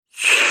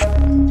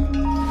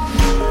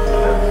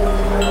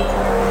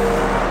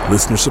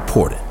Listener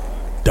supported.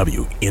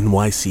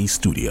 WNYC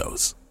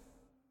Studios.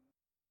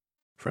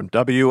 From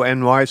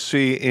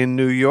WNYC in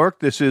New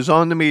York, this is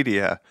On the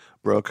Media.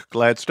 Brooke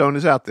Gladstone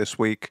is out this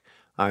week.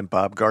 I'm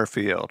Bob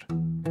Garfield.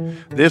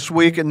 This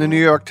week in the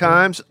New York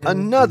Times,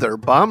 another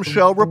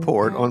bombshell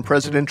report on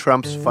President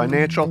Trump's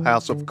financial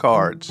house of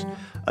cards.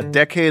 A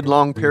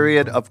decade-long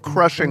period of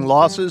crushing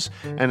losses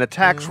and a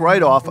tax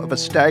write-off of a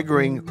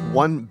staggering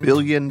 $1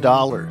 billion.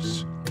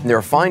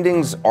 Their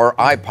findings are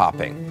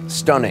eye-popping,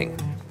 stunning.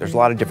 There's a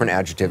lot of different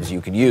adjectives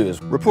you could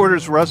use.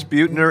 Reporters Russ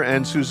Buettner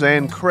and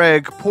Suzanne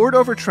Craig pored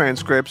over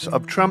transcripts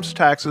of Trump's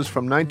taxes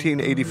from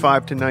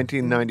 1985 to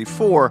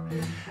 1994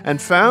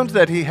 and found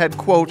that he had,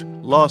 quote,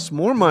 lost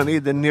more money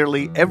than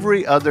nearly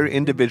every other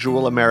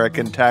individual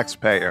American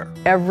taxpayer.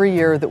 Every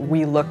year that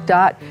we looked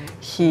at,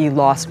 he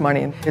lost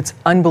money. It's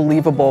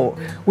unbelievable.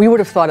 We would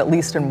have thought, at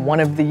least in one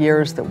of the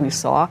years that we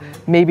saw,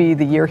 maybe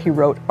the year he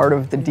wrote Art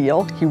of the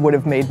Deal, he would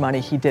have made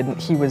money. He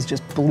didn't. He was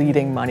just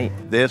bleeding money.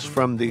 This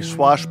from the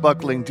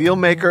swashbuckling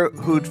dealmaker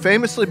who'd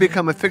famously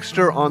become a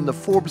fixture on the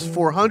Forbes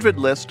 400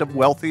 list of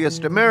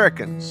wealthiest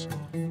Americans.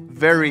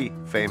 Very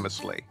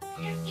famously.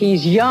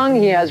 He's young,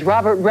 he has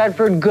Robert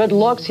Redford good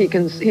looks,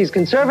 he's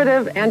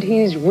conservative, and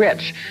he's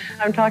rich.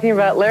 I'm talking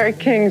about Larry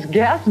King's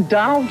guest,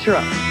 Donald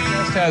Trump.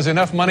 Guest has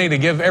enough money to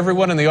give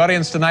everyone in the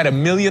audience tonight $1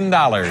 million.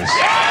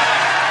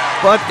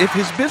 But if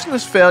his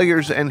business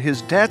failures and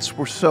his debts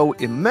were so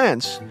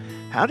immense,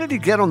 how did he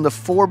get on the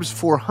Forbes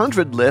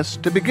 400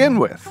 list to begin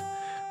with?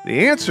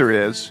 The answer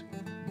is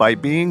by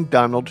being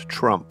Donald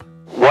Trump.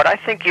 What I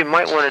think you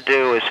might want to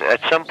do is, at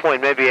some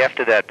point, maybe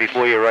after that,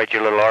 before you write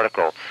your little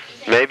article,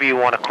 maybe you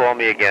want to call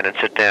me again and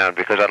sit down,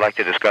 because I'd like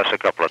to discuss a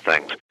couple of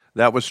things.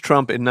 That was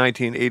Trump in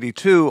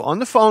 1982 on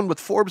the phone with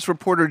Forbes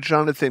reporter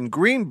Jonathan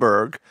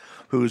Greenberg,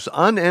 whose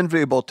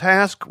unenviable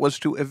task was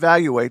to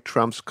evaluate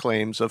Trump's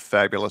claims of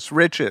fabulous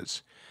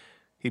riches.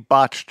 He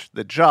botched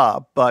the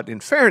job, but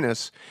in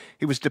fairness,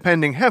 he was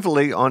depending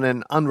heavily on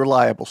an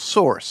unreliable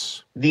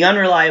source. The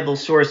unreliable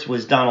source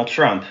was Donald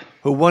Trump,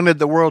 who wanted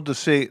the world to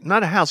see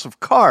not a house of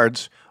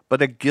cards,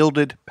 but a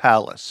gilded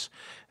palace,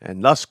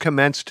 and thus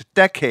commenced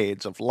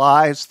decades of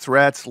lies,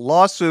 threats,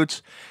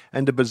 lawsuits,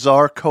 and a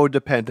bizarre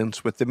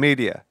codependence with the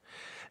media.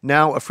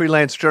 Now a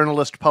freelance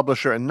journalist,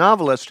 publisher, and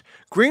novelist,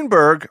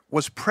 Greenberg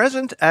was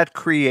present at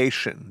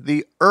creation,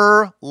 the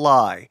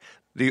lie,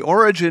 the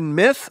origin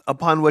myth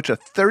upon which a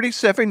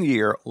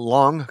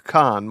 37-year-long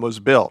con was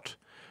built.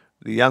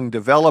 The young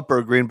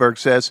developer, Greenberg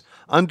says,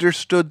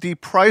 understood the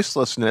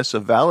pricelessness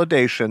of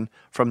validation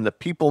from the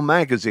People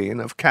magazine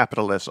of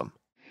capitalism.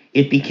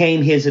 It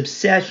became his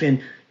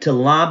obsession to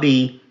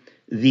lobby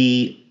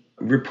the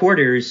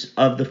reporters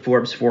of the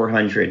Forbes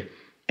 400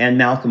 and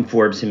Malcolm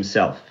Forbes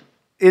himself.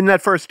 In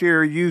that first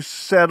year, you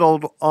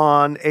settled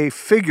on a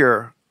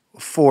figure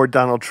for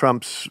Donald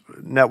Trump's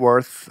net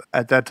worth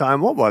at that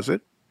time. What was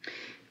it?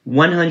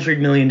 $100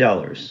 million.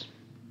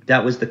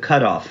 That was the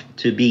cutoff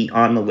to be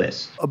on the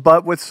list.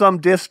 But with some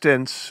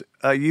distance,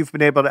 you've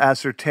been able to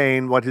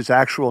ascertain what his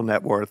actual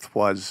net worth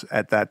was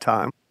at that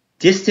time.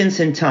 Distance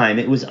and time,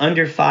 it was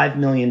under $5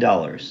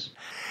 million.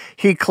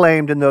 He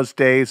claimed in those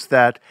days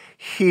that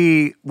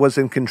he was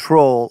in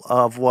control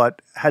of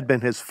what had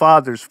been his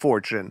father's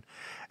fortune,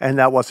 and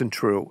that wasn't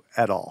true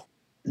at all.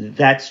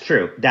 That's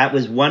true. That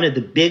was one of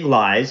the big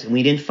lies, and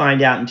we didn't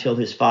find out until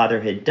his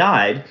father had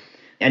died.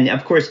 And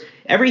of course,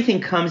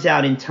 everything comes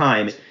out in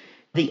time.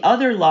 The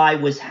other lie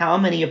was how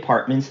many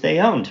apartments they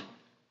owned.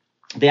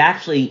 They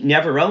actually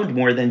never owned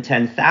more than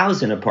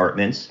 10,000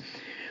 apartments,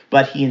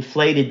 but he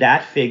inflated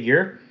that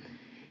figure.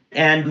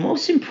 And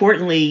most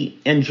importantly,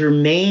 and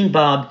germane,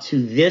 Bob,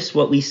 to this,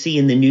 what we see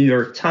in the New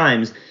York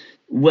Times,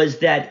 was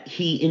that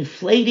he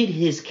inflated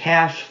his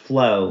cash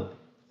flow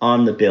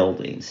on the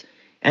buildings.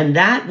 And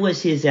that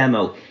was his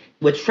MO.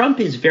 What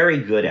Trump is very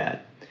good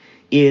at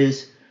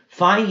is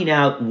finding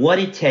out what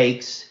it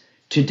takes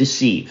to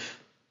deceive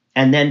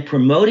and then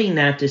promoting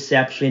that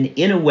deception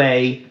in a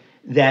way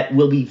that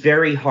will be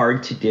very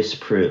hard to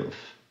disprove.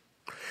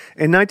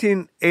 In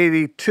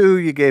 1982,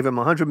 you gave him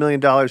 $100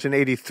 million. In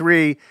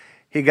 83,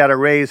 he got a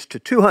raise to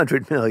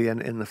 $200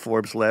 million in the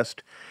Forbes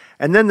list.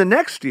 And then the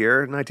next year,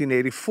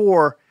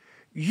 1984,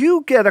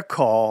 you get a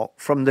call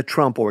from the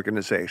Trump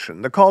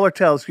Organization. The caller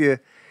tells you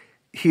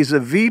he's a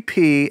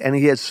VP and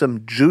he has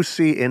some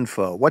juicy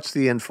info. What's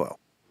the info?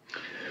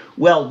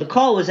 Well, the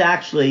call was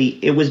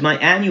it was my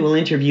annual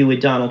interview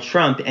with Donald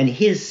Trump, and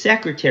his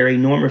secretary,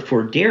 Norma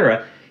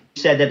Fordera,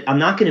 said that I'm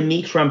not going to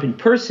meet Trump in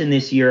person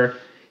this year.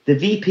 The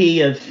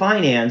VP of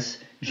Finance,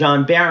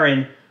 John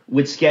Barron,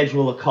 would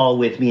schedule a call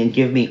with me and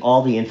give me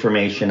all the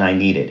information I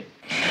needed.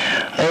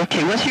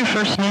 Okay, what's your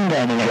first name,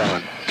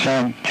 Daniel?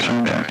 John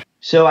Barron.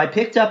 So I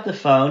picked up the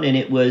phone, and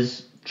it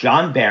was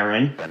John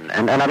Barron.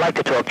 And I'd like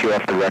to talk to you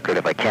off the record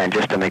if I can,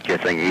 just to make your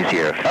thing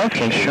easier.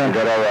 Okay, sure. Is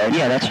that all right?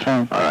 Yeah, that's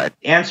fine. All right.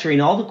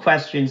 Answering all the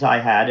questions I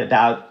had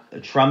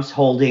about Trump's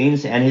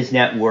holdings and his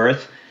net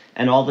worth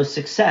and all the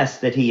success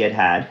that he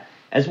had,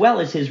 as well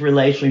as his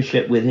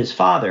relationship with his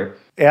father.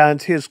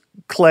 And his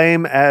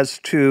claim as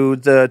to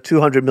the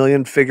 $200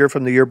 million figure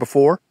from the year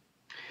before?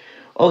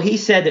 Oh, he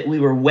said that we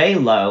were way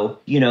low,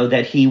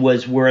 that he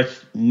was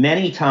worth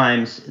many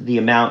times the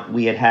amount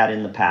we had had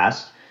in the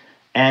past.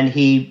 And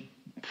he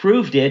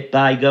proved it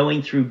by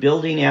going through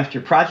building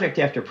after project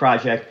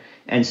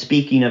and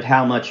speaking of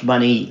how much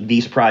money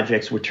these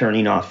projects were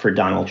turning off for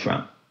Donald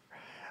Trump.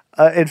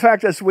 In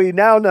fact, as we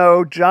now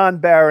know, John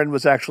Barron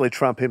was actually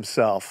Trump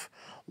himself,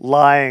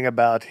 lying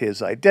about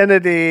his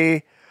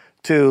identity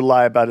to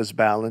lie about his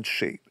balance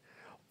sheet.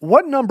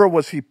 What number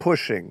was he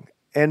pushing,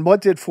 and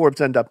what did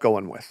Forbes end up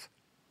going with?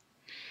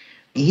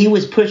 He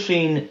was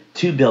pushing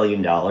 $2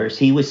 billion.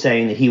 He was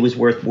saying that he was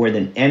worth more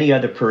than any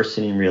other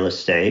person in real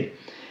estate,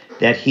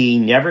 that he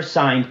never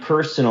signed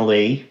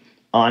personally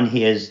on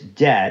his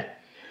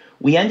debt.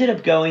 We ended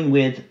up going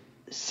with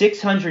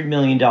 $600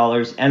 million,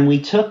 and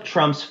we took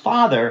Trump's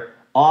father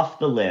off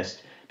the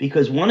list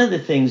because one of the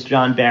things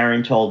John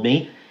Barron told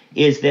me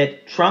is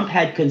that Trump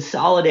had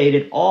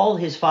consolidated all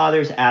his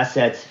father's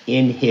assets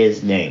in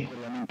his name.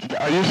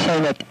 Are you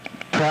saying that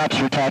perhaps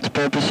for tax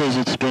purposes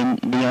the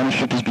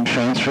ownership has been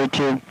transferred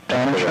to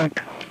Donald Trump?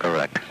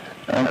 Correct.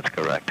 That's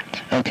correct.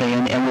 Okay,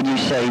 and would you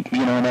say,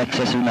 in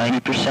excess of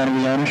 90%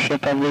 of the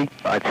ownership of the?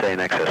 I'd say in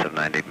excess of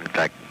 90. In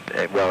fact,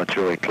 it's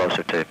really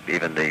closer to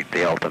even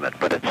the ultimate,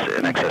 but it's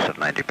in excess of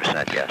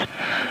 90%, yes.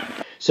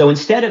 So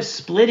instead of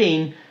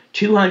splitting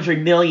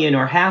 $200 million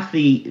or half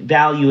the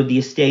value of the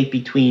estate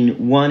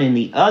between one and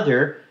the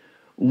other,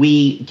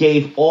 we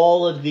gave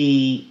all of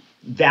the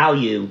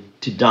value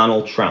to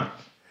Donald Trump.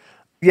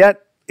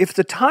 Yet, if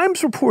the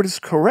Times report is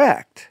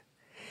correct,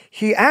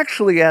 he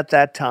actually at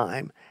that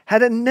time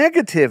had a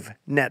negative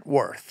net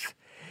worth.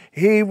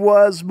 He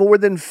was more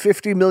than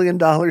 $50 million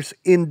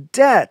in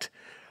debt,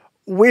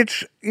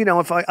 which,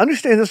 if I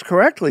understand this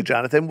correctly,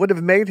 Jonathan, would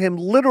have made him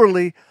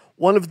literally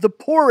one of the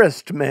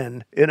poorest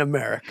men in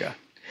America.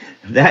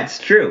 That's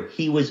true.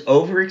 He was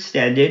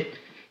overextended.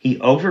 He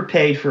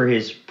overpaid for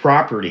his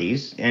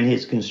properties and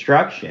his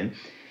construction,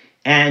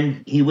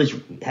 and he was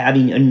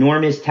having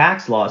enormous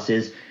tax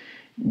losses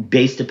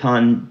based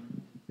upon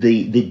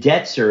the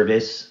debt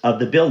service of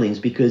the buildings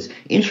because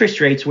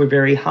interest rates were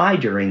very high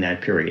during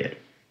that period.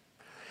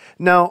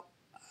 Now,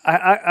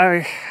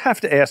 I have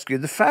to ask you,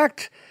 the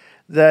fact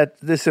that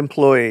this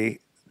employee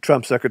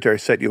Trump secretary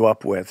set you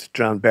up with,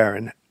 John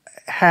Barron,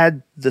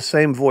 had the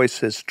same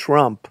voice as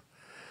Trump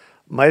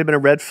might have been a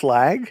red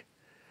flag.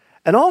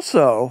 And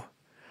also,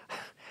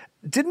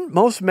 didn't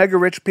most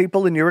mega-rich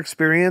people in your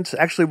experience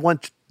actually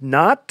want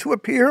not to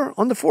appear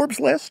on the Forbes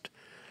list?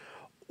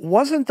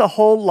 Wasn't the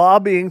whole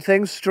lobbying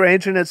thing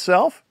strange in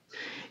itself?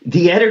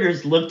 The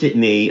editors looked at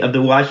me of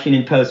the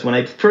Washington Post when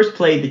I first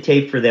played the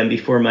tape for them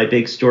before my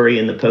big story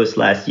in the Post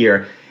last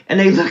year. And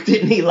they looked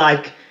at me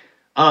like,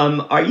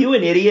 are you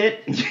an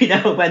idiot?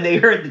 When they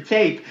heard the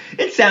tape,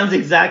 it sounds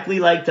exactly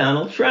like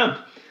Donald Trump.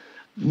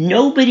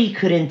 Nobody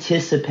could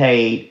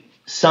anticipate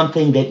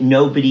something that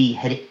nobody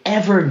had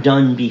ever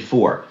done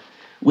before,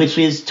 which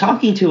is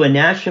talking to a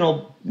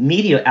national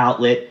media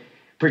outlet,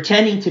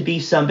 pretending to be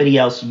somebody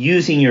else,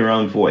 using your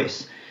own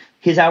voice.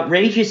 His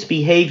outrageous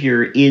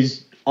behavior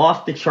is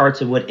off the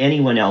charts of what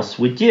anyone else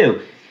would do.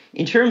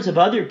 In terms of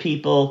other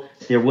people,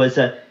 there was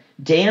a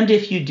damned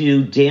if you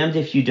do, damned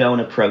if you don't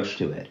approach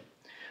to it,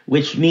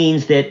 which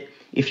means that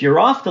if you're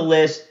off the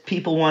list,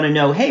 people want to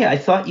know, hey, I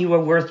thought you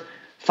were worth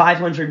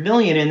 $500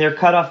 million and their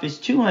cutoff is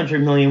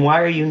 $200 million. Why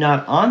are you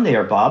not on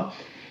there, Bob?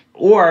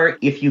 Or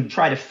if you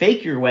try to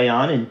fake your way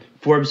on and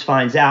Forbes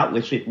finds out,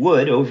 which it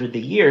would over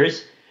the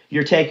years,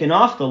 you're taken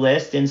off the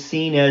list and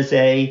seen as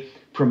a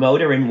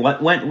promoter. And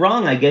what went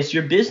wrong? I guess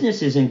your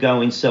business isn't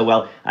going so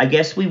well. I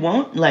guess we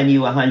won't lend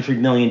you $100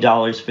 million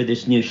for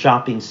this new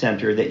shopping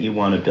center that you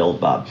want to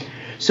build, Bob.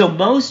 So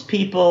most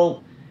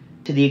people,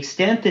 to the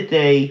extent that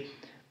they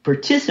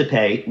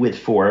participate with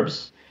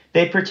Forbes,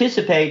 they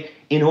participate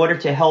in order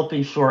to help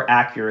ensure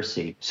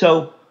accuracy.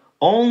 So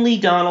only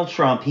Donald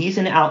Trump, he's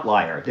an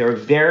outlier. There are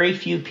very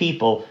few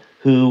people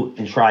who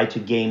can try to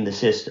game the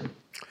system.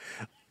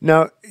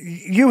 Now,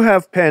 you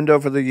have penned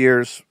over the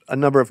years a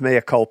number of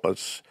mea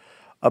culpas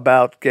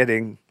about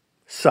getting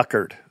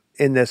suckered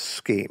in this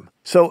scheme.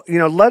 So,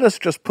 let us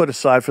just put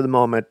aside for the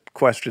moment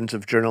questions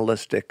of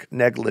journalistic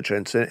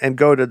negligence and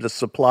go to the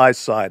supply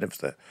side of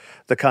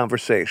the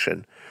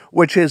conversation,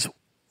 which is,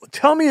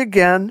 tell me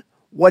again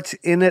what's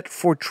in it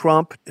for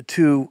Trump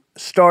to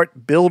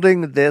start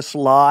building this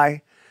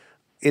lie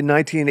in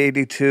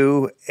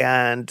 1982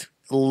 and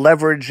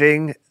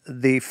leveraging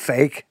the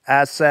fake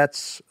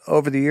assets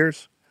over the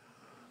years?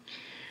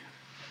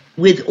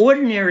 With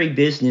ordinary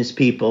business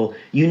people,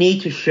 you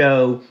need to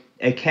show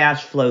a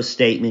cash flow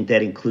statement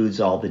that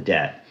includes all the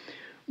debt.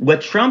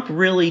 What Trump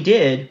really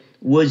did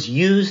was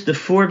use the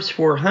Forbes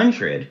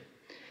 400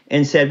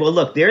 and said, well,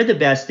 look, they're the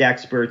best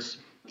experts.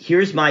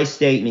 Here's my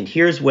statement.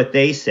 Here's what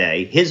they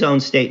say. His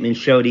own statement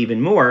showed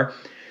even more.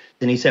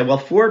 And he said, well,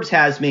 Forbes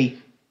has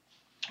me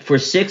for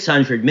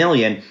 $600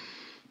 million.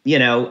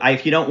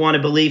 If you don't want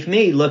to believe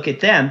me, look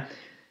at them.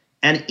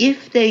 And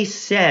if they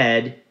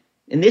said,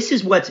 and this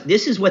is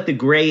what the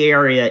gray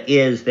area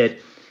is that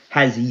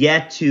has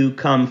yet to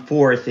come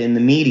forth in the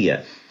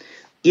media.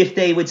 if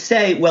they would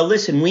say, well,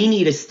 listen, we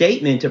need a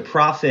statement of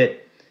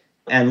profit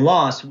and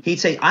loss, he'd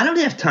say, I don't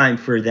have time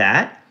for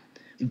that.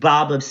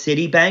 Bob of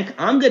Citibank,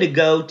 I'm going to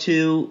go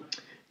to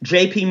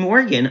JP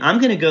Morgan. I'm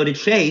going to go to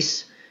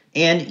Chase.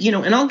 And,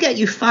 and I'll get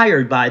you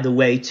fired, by the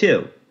way,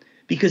 too,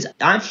 because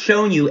I've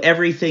shown you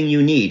everything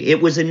you need.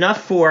 It was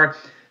enough for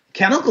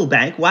Chemical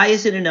Bank. Why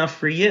is it enough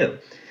for you?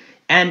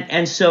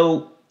 And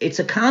so it's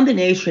a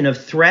combination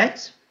of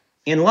threats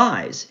and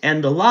lies.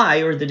 And the lie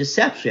or the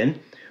deception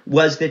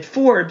was that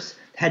Forbes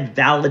had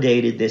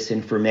validated this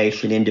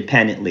information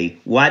independently.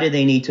 Why do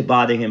they need to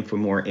bother him for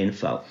more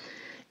info?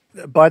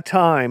 By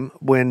time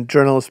when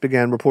journalists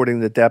began reporting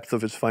the depth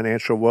of his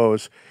financial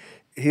woes,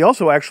 he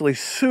also actually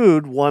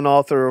sued one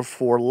author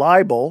for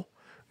libel.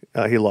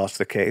 He lost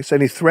the case,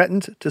 and he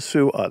threatened to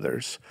sue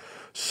others.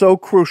 So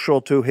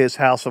crucial to his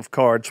house of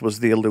cards was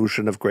the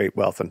illusion of great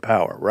wealth and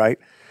power, right?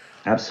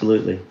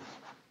 Absolutely.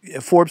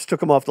 Forbes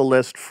took him off the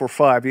list for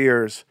 5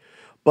 years,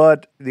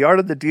 but The Art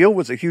of the Deal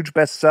was a huge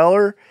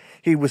bestseller.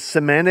 He was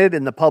cemented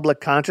in the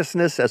public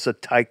consciousness as a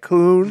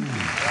tycoon.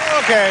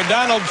 Okay,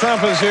 Donald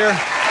Trump is here.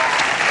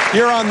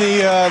 You're on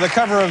the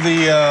cover of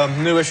the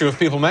new issue of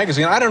People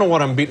magazine. I don't know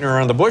what I'm beating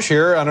around the bush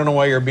here. I don't know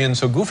why you're being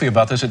so goofy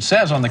about this. It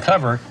says on the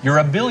cover, you're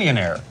a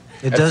billionaire.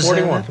 It does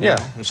say that? Yeah.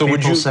 So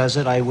would you says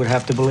it, I would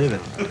have to believe it.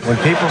 When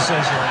People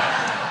says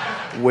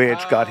it.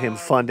 Which got him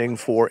funding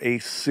for a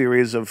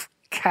series of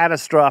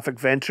catastrophic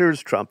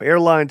ventures: Trump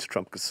Airlines,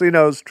 Trump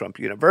Casinos, Trump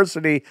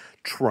University,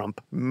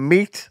 Trump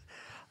Meat.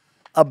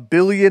 $1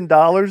 billion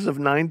of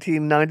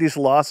 1990s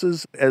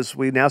losses, as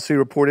we now see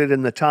reported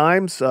in the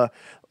Times,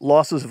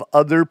 losses of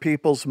other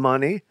people's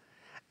money.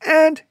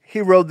 And he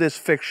rode this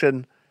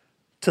fiction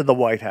to the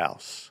White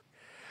House.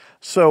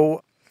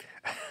 So,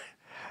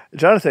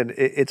 Jonathan,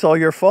 it's all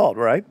your fault,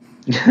 right?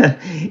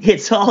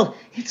 It's all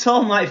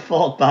my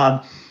fault,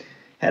 Bob.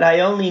 Had I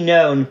only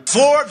known.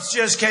 Forbes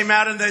just came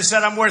out and they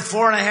said I'm worth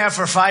 $4.5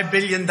 or $5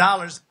 billion.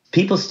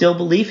 People still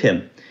believe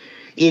him.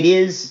 It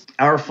is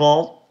our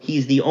fault.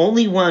 He's the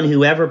only one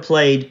who ever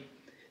played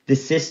the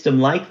system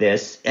like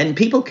this. And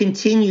people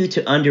continue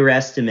to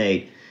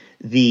underestimate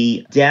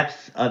the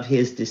depth of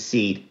his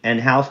deceit and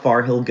how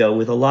far he'll go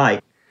with a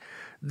lie.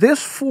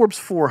 This Forbes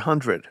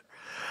 400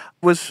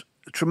 was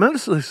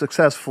tremendously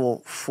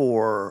successful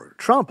for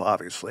Trump,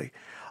 obviously.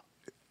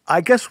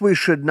 I guess we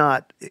should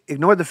not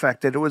ignore the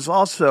fact that it was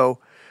also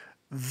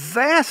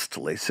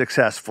vastly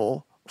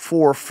successful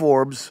for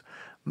Forbes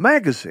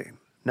magazine,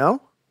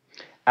 no?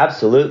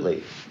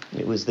 Absolutely.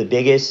 It was the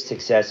biggest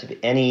success of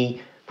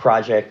any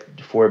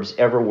project Forbes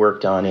ever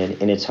worked on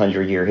in its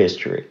 100-year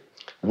history.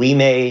 We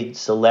made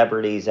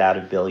celebrities out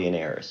of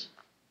billionaires.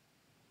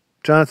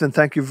 Jonathan,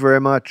 thank you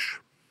very much.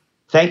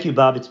 Thank you,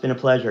 Bob. It's been a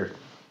pleasure.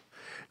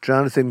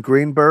 Jonathan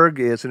Greenberg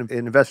is an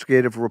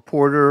investigative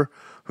reporter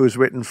who's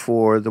written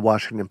for The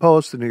Washington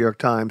Post, The New York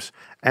Times,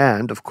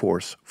 and, of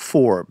course,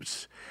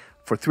 Forbes.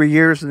 For 3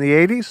 years in the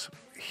 80s,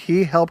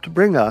 he helped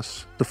bring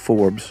us the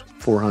Forbes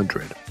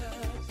 400.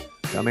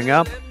 Coming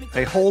up,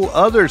 a whole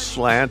other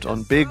slant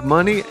on big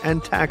money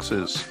and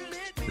taxes.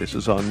 This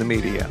is On the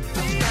Media.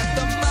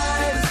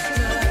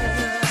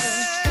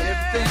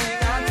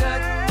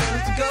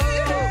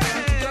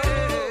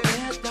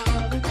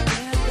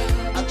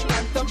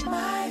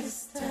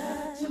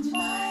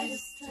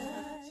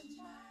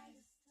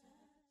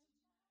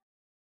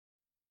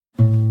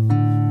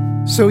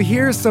 So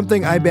here's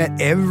something I bet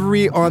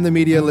every On the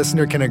Media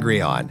listener can agree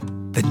on.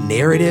 The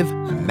narrative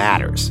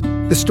matters.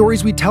 The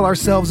stories we tell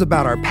ourselves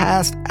about our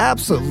past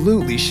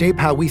absolutely shape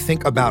how we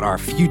think about our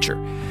future.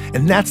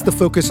 And that's the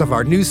focus of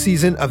our new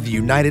season of The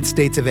United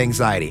States of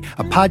Anxiety,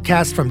 a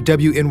podcast from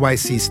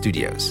WNYC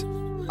Studios.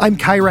 I'm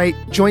Kai Wright.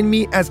 Join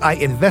me as I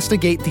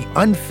investigate the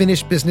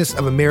unfinished business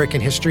of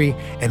American history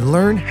and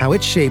learn how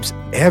it shapes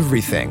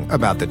everything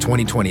about the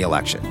 2020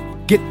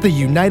 election. Get The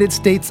United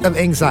States of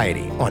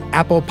Anxiety on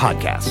Apple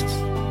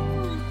Podcasts.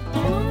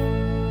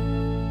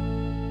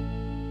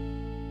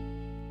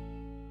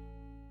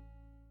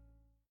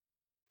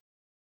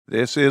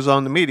 This is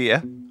On the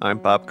Media. I'm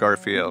Bob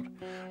Garfield.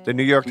 The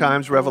New York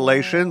Times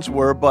revelations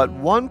were but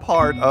one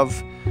part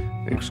of,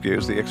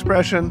 excuse the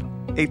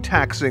expression, a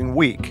taxing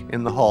week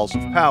in the halls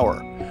of power.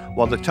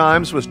 While the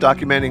Times was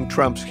documenting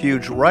Trump's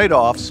huge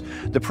write-offs,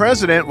 the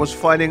president was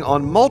fighting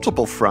on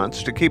multiple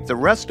fronts to keep the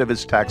rest of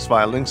his tax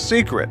filings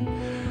secret.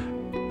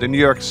 The New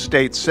York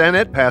State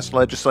Senate passed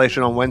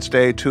legislation on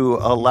Wednesday to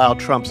allow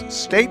Trump's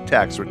state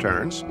tax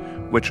returns,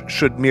 which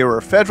should mirror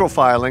federal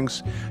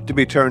filings, to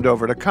be turned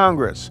over to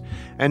Congress.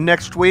 And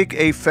next week,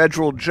 a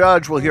federal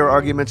judge will hear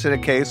arguments in a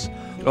case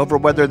over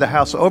whether the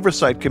House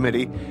Oversight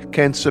Committee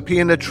can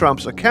subpoena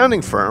Trump's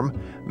accounting firm,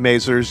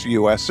 Mazars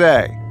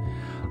USA.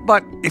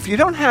 But if you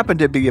don't happen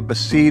to be a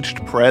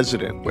besieged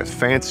president with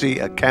fancy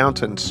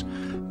accountants,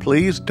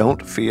 please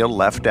don't feel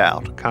left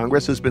out.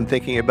 Congress has been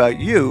thinking about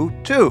you,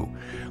 too,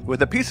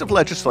 with a piece of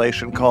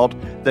legislation called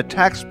the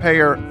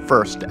Taxpayer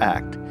First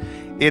Act.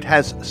 It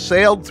has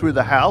sailed through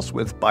the House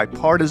with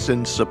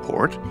bipartisan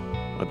support,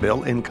 a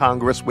bill in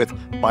Congress with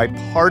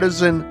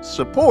bipartisan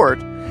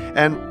support,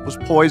 and was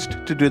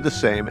poised to do the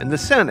same in the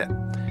Senate.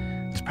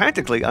 It's It's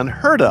practically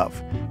unheard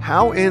of.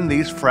 How in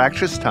these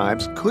fractious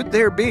times could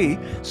there be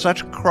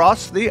such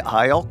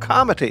cross-the-aisle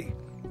comity?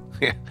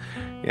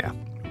 Yeah,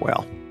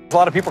 well. A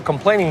lot of people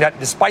complaining that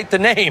despite the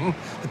name,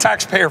 the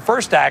Taxpayer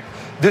First Act,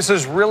 this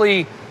is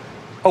really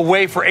a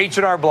way for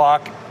H&R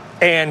Block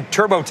and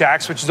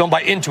TurboTax, which is owned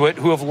by Intuit,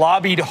 who have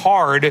lobbied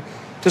hard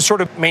to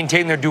sort of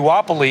maintain their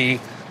duopoly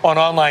on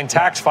online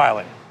tax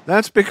filing.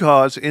 That's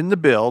because in the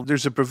bill,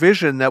 there's a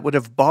provision that would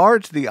have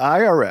barred the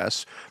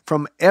IRS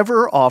from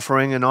ever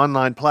offering an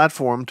online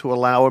platform to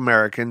allow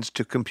Americans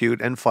to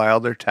compute and file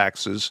their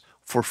taxes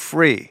for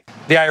free.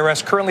 The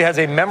IRS currently has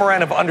a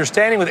memorandum of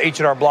understanding with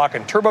H&R Block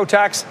and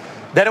TurboTax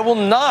that it will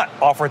not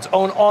offer its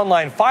own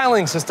online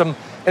filing system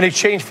in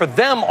exchange for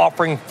them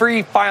offering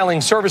free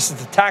filing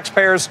services to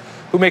taxpayers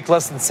who make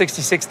less than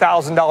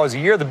 $66,000 a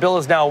year. The bill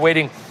is now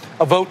awaiting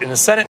a vote in the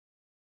Senate.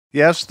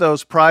 Yes,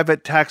 those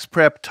private tax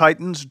prep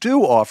titans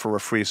do offer a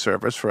free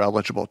service for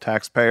eligible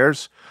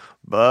taxpayers,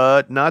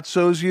 but not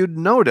so's you'd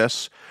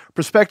notice.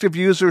 Prospective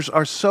users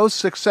are so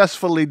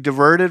successfully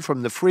diverted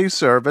from the free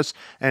service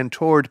and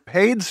toward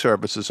paid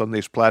services on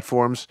these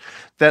platforms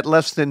that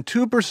less than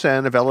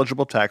 2% of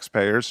eligible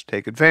taxpayers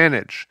take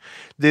advantage.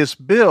 This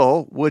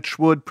bill, which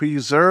would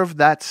preserve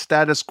that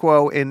status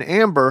quo in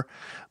amber,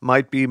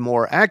 might be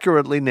more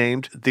accurately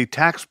named the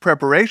Tax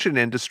Preparation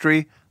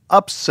Industry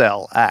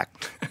Upsell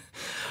Act.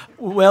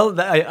 Well,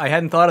 I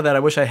hadn't thought of that.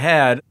 I wish I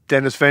had.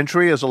 Dennis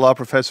Ventry is a law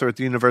professor at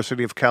the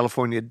University of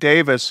California,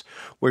 Davis,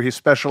 where he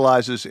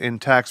specializes in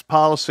tax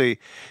policy.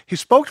 He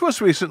spoke to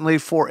us recently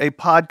for a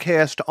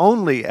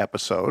podcast-only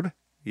episode.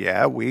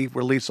 Yeah, we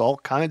release all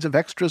kinds of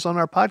extras on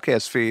our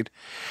podcast feed.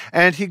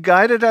 And he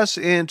guided us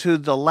into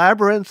the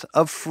labyrinth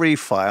of Free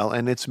File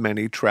and its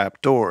many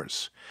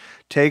trapdoors.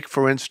 Take,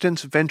 for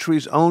instance,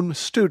 Ventry's own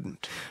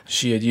student.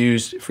 She had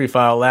used Free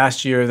File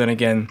last year, then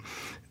again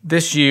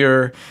this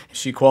year.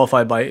 She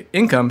qualified by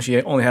income.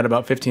 She only had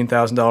about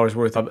 $15,000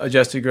 worth of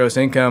adjusted gross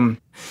income.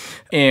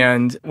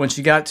 And when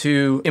she got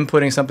to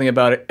inputting something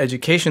about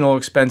educational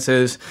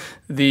expenses,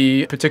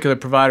 the particular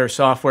provider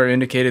software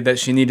indicated that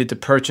she needed to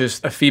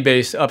purchase a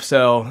fee-based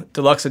upsell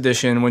deluxe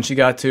edition. When she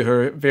got to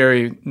her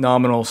very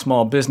nominal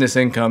small business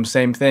income,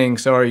 same thing.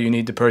 Sorry, you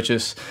need to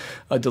purchase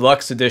a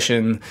deluxe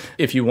edition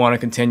if you want to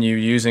continue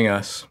using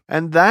us.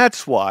 And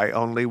that's why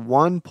only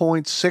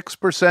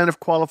 1.6% of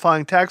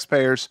qualifying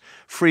taxpayers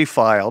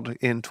free-filed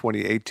in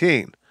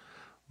 2018.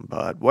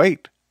 But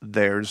wait.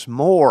 There's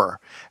more.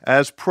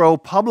 As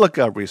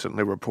ProPublica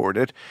recently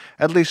reported,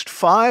 at least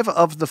 5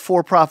 of the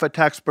for-profit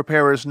tax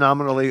preparers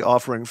nominally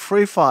offering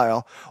Free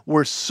File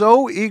were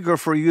so eager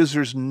for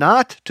users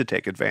not to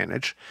take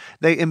advantage,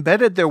 they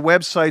embedded their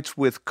websites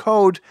with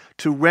code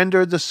to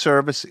render the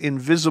service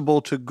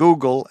invisible to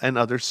Google and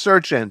other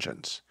search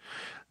engines.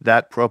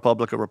 That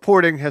ProPublica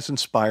reporting has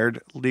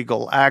inspired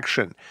legal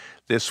action.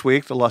 This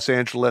week, the Los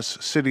Angeles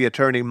City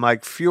Attorney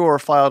Mike Feuer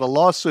filed a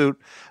lawsuit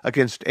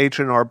against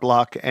H&R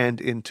Block and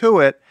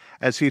Intuit.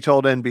 As he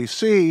told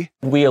NBC,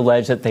 we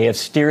allege that they have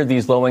steered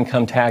these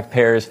low-income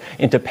taxpayers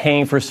into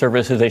paying for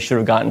services they should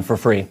have gotten for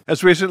free.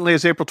 As recently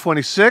as April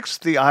 26th,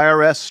 the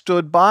IRS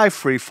stood by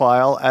Free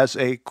File as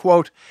a,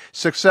 quote,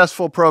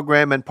 successful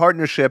program and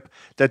partnership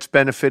that's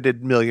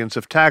benefited millions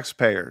of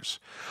taxpayers.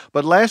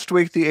 But last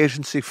week, the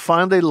agency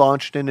finally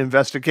launched an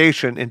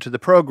investigation into the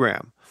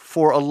program.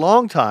 For a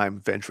long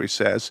time, Ventry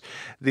says,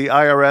 the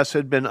IRS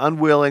had been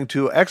unwilling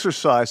to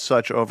exercise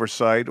such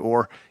oversight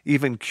or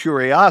even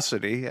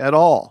curiosity at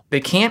all.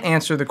 They can't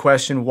answer the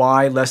question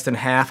why less than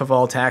half of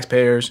all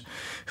taxpayers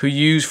who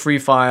use Free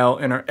File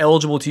and are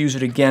eligible to use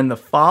it again the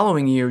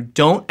following year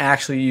don't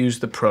actually use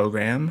the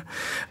program.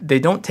 They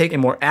don't take a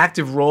more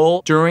active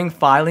role during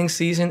filing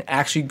season,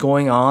 actually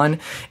going on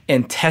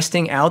and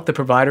testing out the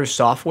provider's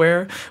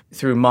software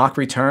through mock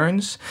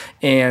returns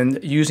and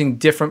using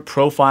different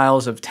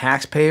profiles of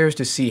taxpayers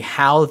to see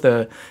how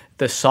the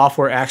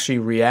software actually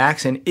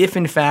reacts and if,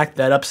 in fact,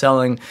 that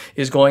upselling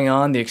is going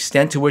on, the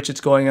extent to which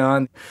it's going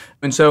on.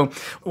 And so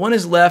one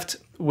is left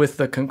with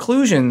the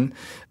conclusion,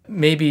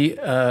 maybe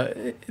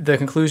the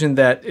conclusion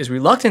that is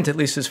reluctant, at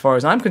least as far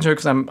as I'm concerned,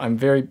 because I'm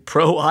very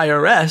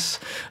pro-IRS,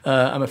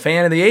 I'm a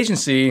fan of the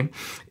agency,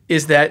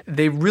 is that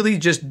they really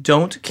just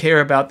don't care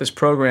about this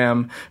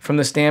program from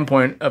the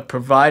standpoint of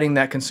providing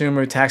that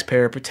consumer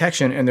taxpayer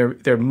protection, and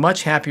they're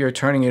much happier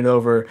turning it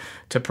over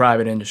to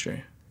private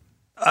industry.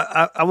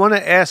 I want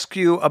to ask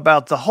you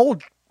about the whole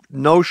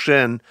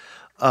notion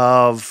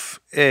of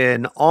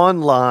an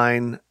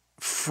online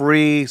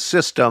free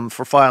system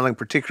for filing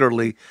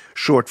particularly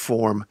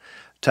short-form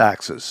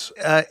taxes.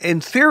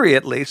 In theory,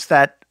 at least,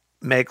 that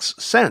makes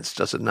sense,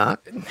 does it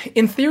not?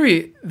 In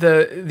theory,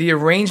 the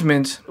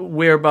arrangement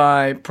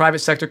whereby private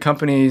sector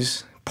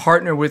companies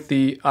partner with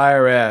the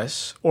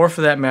IRS, or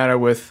for that matter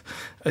with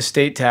a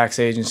state tax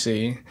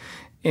agency,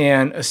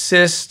 and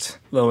assist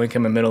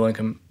low-income and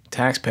middle-income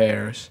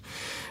taxpayers,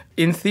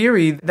 in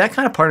theory, that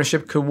kind of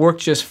partnership could work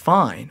just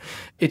fine.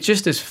 It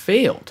just has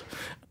failed,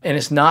 and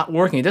it's not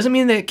working. It doesn't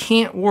mean that it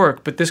can't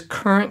work, but this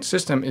current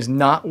system is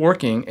not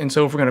working, and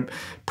so if we're going to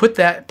put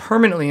that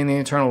permanently in the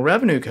Internal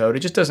Revenue Code, it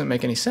just doesn't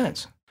make any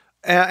sense.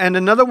 And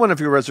another one of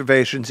your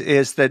reservations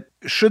is that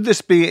should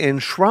this be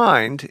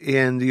enshrined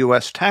in the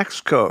U.S.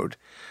 tax code,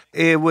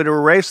 it would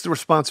erase the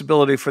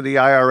responsibility for the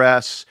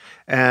IRS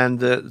and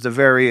the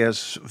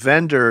various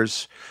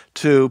vendors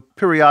to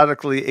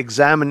periodically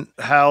examine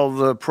how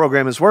the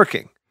program is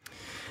working.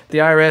 The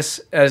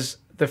IRS, as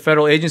the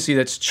federal agency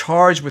that's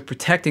charged with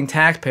protecting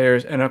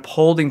taxpayers and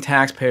upholding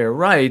taxpayer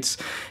rights,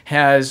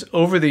 has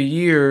over the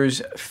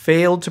years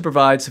failed to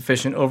provide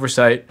sufficient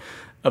oversight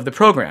of the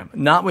program,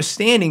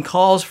 notwithstanding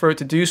calls for it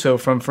to do so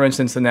from, for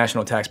instance, the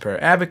National Taxpayer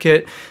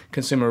Advocate,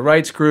 consumer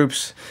rights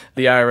groups,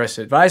 the IRS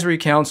Advisory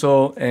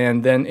Council,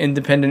 and then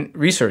independent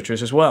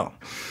researchers as well.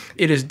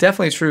 It is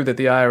definitely true that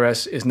the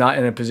IRS is not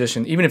in a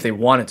position, even if they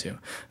wanted to,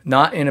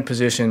 not in a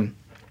position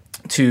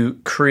to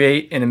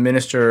create and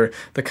administer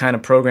the kind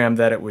of program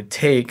that it would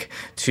take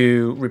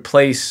to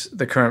replace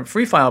the current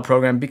Free File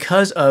program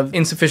because of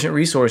insufficient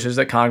resources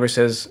that Congress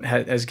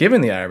has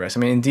given the IRS. I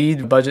mean, indeed,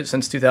 the budget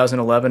since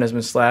 2011 has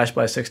been slashed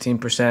by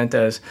 16%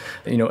 as,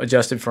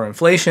 adjusted for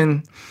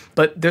inflation.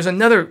 But there's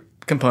another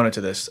component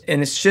to this,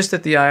 and it's just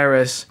that the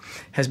IRS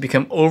has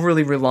become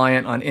overly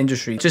reliant on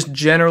industry, just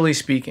generally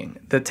speaking,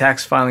 the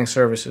tax filing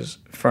services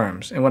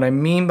firms. And what I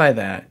mean by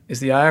that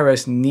is the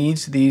IRS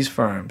needs these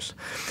firms.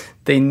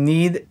 They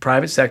need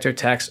private sector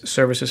tax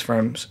services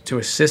firms to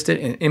assist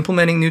it in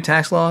implementing new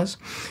tax laws,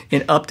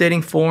 in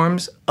updating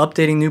forms,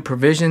 updating new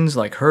provisions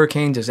like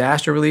hurricane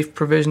disaster relief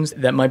provisions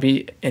that might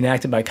be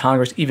enacted by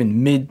Congress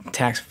even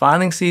mid-tax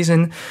filing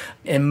season.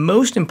 And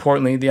most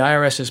importantly, the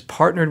IRS has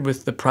partnered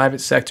with the private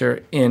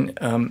sector in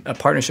a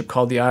partnership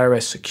called the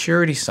IRS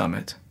Security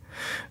Summit,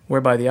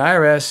 whereby the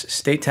IRS,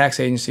 state tax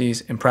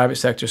agencies, and private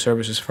sector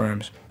services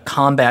firms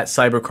combat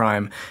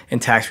cybercrime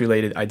and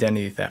tax-related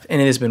identity theft.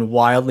 And it has been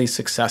wildly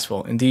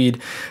successful.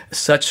 Indeed,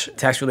 such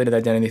tax-related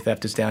identity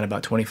theft is down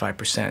about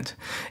 25%.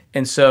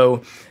 And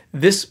so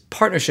this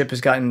partnership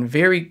has gotten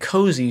very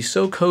cozy,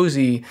 so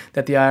cozy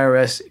that the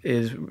IRS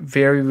is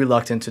very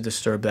reluctant to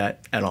disturb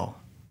that at all.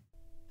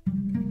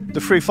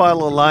 The Free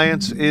File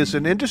Alliance is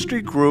an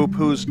industry group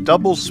whose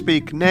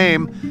doublespeak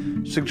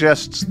name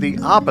suggests the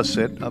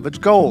opposite of its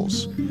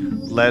goals.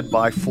 Led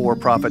by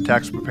for-profit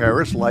tax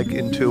preparers like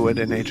Intuit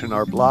and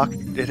H&R Block,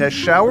 it has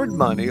showered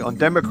money on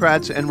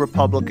Democrats and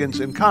Republicans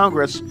in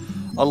Congress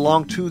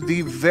along to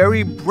the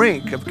very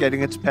brink of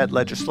getting its pet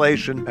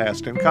legislation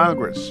passed in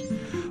Congress.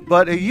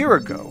 But a year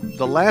ago,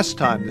 the last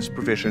time this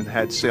provision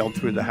had sailed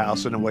through the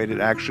House and awaited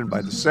action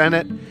by the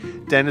Senate,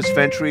 Dennis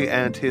Ventry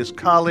and his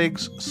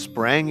colleagues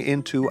sprang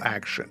into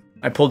action.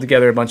 I pulled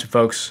together a bunch of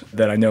folks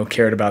that I know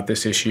cared about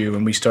this issue,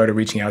 and we started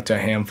reaching out to a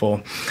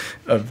handful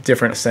of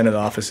different Senate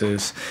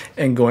offices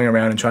and going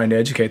around and trying to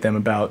educate them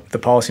about the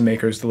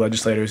policymakers, the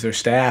legislators, their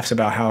staffs,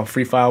 about how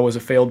Free File was a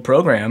failed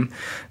program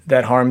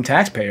that harmed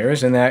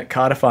taxpayers and that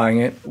codifying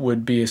it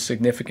would be a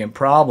significant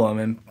problem.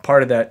 And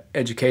part of that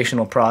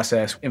educational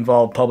process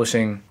involved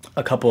publishing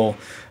a couple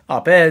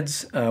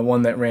op-eds,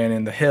 one that ran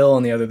in The Hill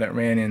and the other that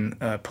ran in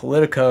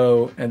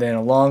Politico, and then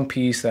a long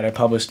piece that I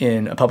published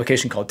in a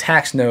publication called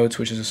Tax Notes,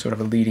 which is a sort of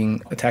a leading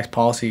tax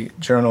policy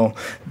journal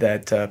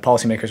that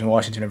policymakers in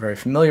Washington are very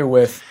familiar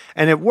with.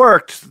 And it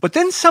worked, but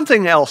then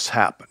something else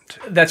happened.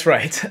 That's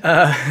right.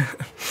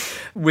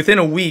 Within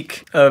a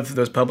week of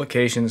those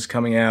publications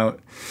coming out,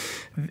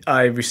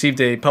 I received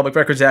a Public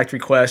Records Act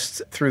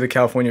request through the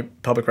California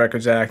Public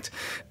Records Act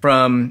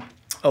from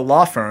a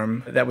law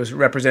firm that was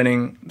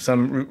representing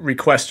some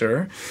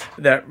requester.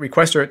 That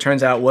requester, it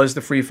turns out, was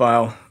the Free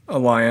File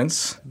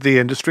Alliance. The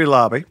industry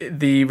lobby.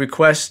 The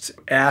request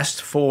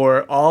asked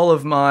for all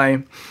of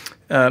my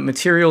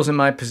materials in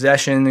my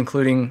possession,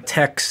 including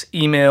texts,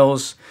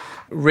 emails,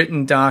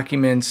 written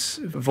documents,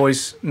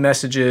 voice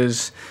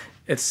messages,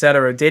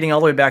 etc., dating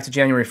all the way back to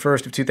January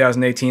 1st of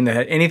 2018 that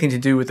had anything to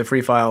do with the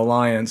Free File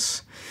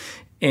Alliance,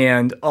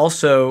 and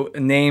also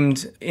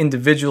named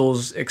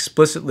individuals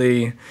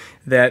explicitly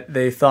that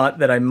they thought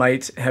that I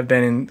might have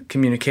been in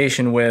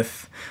communication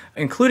with,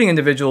 including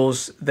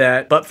individuals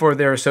that, but for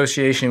their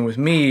association with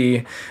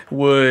me,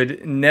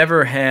 would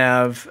never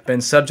have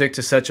been subject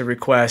to such a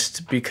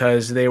request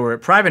because they were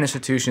at private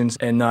institutions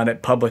and not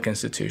at public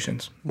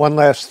institutions. One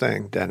last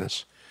thing,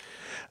 Dennis.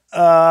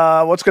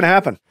 What's going to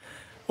happen?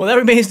 Well, that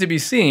remains to be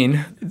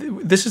seen.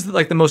 This is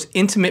like the most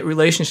intimate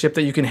relationship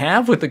that you can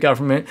have with the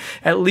government,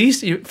 at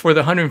least for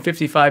the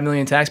 155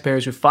 million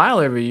taxpayers who file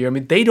every year. I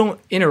mean, they don't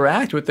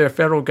interact with their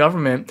federal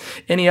government,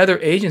 any other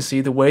agency,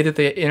 the way that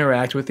they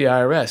interact with the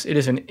IRS. It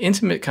is an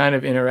intimate kind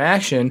of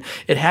interaction.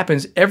 It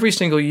happens every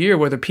single year,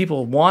 whether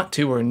people want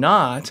to or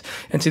not.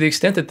 And to the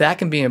extent that that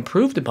can be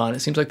improved upon, it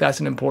seems like that's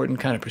an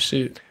important kind of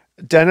pursuit.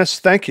 Dennis,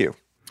 thank you.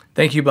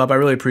 Thank you, Bob. I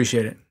really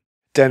appreciate it.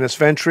 Dennis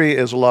Ventry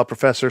is a law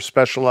professor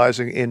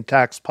specializing in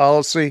tax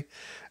policy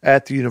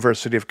at the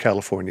University of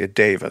California,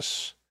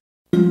 Davis.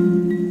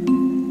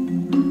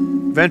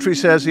 Ventry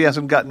says he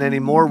hasn't gotten any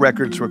more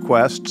records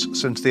requests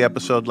since the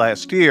episode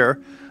last year.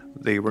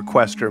 The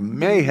requester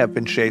may have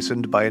been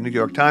chastened by a New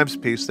York Times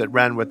piece that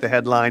ran with the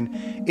headline,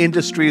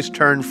 "Industries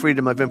Turn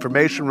Freedom of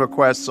Information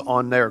Requests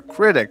on Their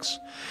Critics."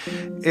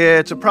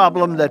 It's a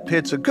problem that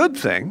pits a good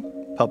thing,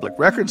 public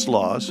records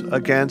laws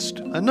against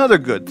another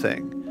good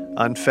thing,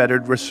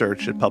 unfettered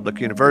research at public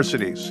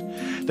universities.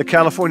 The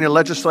California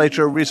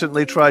legislature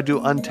recently tried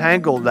to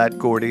untangle that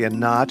Gordian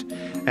knot,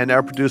 and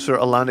our producer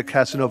Alana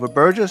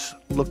Casanova-Burgess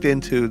looked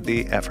into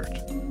the effort.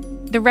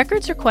 The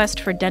records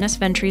request for Dennis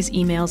Ventry's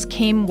emails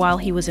came while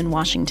he was in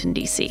Washington,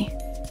 D.C.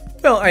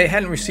 Well, I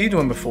hadn't received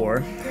one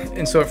before,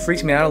 and so it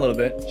freaked me out a little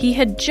bit. He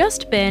had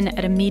just been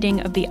at a meeting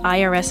of the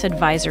IRS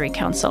Advisory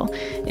Council,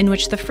 in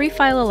which the Free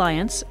File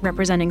Alliance,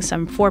 representing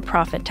some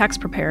for-profit tax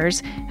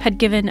preparers, had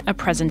given a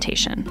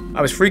presentation.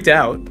 I was freaked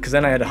out, because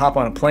then I had to hop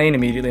on a plane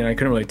immediately, and I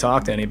couldn't really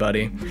talk to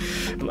anybody.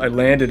 I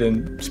landed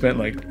and spent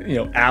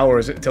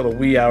hours until the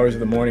wee hours of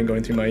the morning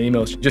going through my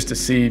emails just to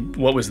see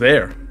what was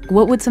there.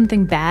 What would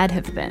something bad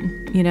have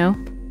been, you know?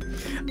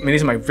 I mean,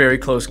 these are my very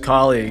close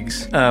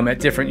colleagues at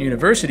different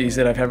universities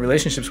that I've had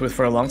relationships with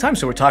for a long time,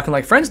 so we're talking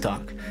like friends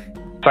talk.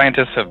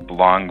 Scientists have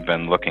long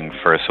been looking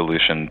for a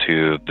solution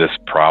to this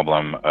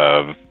problem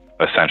of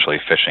essentially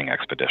fishing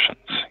expeditions,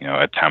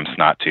 attempts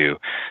not to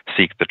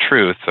seek the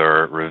truth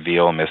or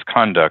reveal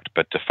misconduct,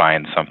 but to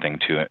find something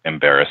to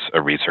embarrass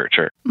a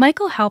researcher.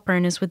 Michael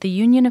Halpern is with the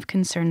Union of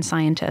Concerned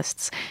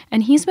Scientists,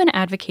 and he's been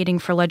advocating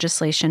for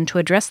legislation to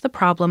address the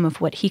problem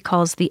of what he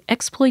calls the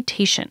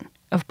exploitation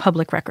of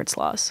public records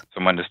laws.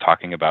 Someone is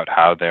talking about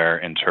how they're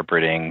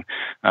interpreting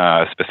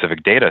a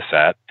specific data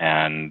set,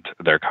 and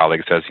their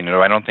colleague says,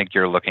 I don't think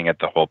you're looking at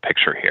the whole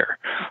picture here.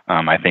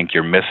 I think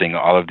you're missing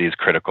all of these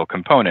critical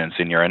components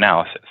in your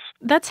analysis.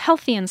 That's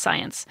healthy in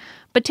science.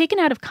 But taken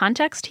out of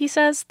context, he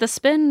says, the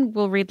spin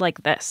will read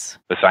like this.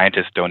 The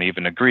scientists don't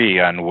even agree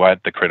on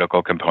what the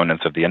critical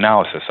components of the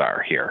analysis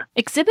are here.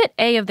 Exhibit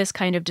A of this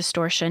kind of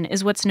distortion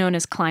is what's known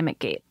as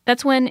ClimateGate.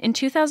 That's when, in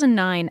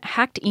 2009,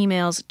 hacked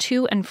emails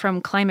to and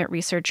from climate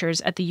researchers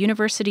at the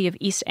University of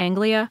East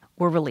Anglia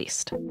were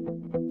released.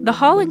 The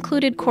haul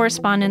included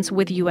correspondence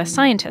with U.S.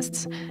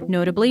 scientists,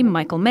 notably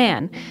Michael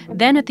Mann,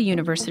 then at the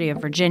University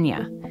of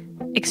Virginia.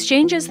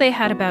 Exchanges they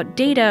had about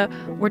data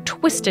were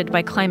twisted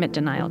by climate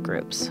denial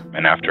groups.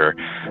 And after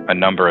a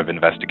number of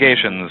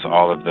investigations,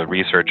 all of the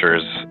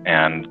researchers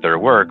and their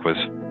work was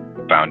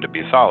found to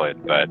be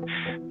solid, but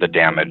the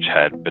damage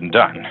had been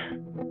done.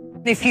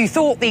 If you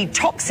thought the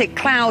toxic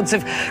clouds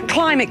of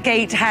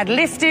ClimateGate had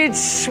lifted,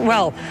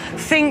 well,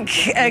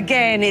 think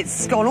again.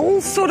 It's gone all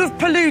sort of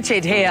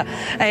polluted here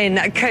in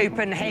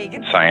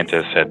Copenhagen.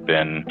 Scientists had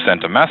been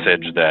sent a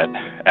message that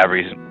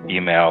every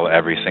email,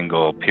 every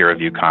single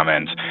peer-review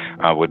comment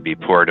would be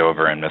poured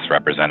over and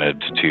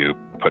misrepresented to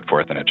put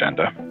forth an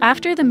agenda.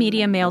 After the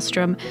media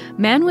maelstrom,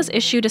 Mann was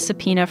issued a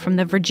subpoena from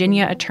the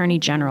Virginia Attorney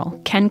General,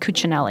 Ken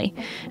Cuccinelli,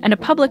 and a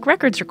public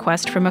records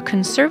request from a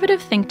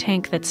conservative think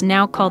tank that's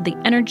now called the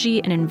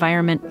Energy and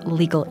Environment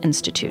Legal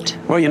Institute.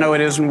 Well,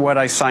 it isn't what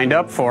I signed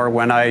up for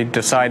when I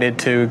decided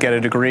to get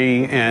a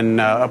degree in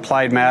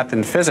applied math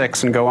and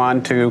physics and go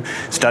on to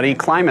study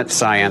climate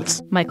science.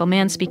 Michael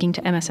Mann speaking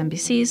to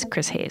MSNBC's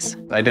Chris Hayes.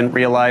 I didn't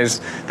realize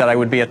that I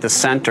would be at the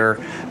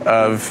center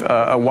of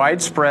a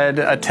widespread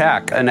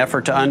attack, an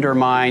effort to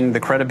undermine the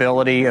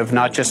credibility of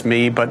not just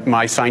me, but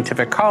my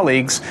scientific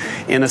colleagues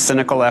in a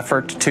cynical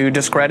effort to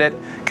discredit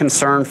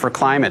concern for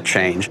climate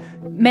change.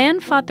 Mann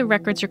fought the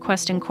records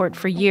request in court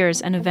for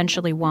years and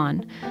eventually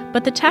won.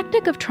 But the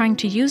tactic of trying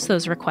to use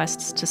those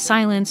requests to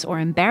silence or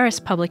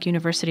embarrass public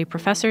university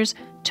professors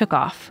took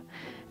off.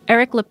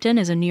 Eric Lipton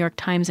is a New York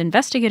Times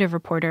investigative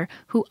reporter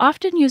who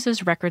often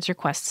uses records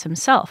requests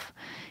himself.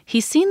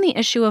 He's seen the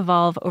issue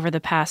evolve over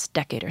the past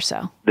decade or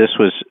so. This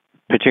was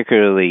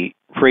particularly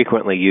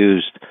frequently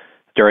used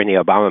during the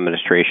Obama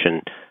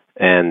administration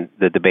and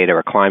the debate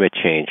over climate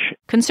change.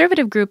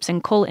 Conservative groups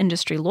and coal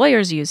industry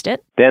lawyers used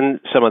it. Then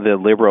some of the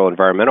liberal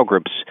environmental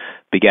groups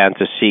began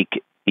to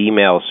seek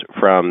emails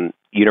from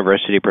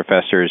university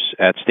professors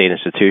at state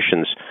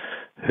institutions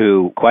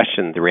who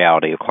questioned the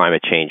reality of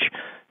climate change,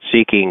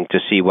 seeking to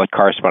see what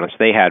correspondence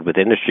they had with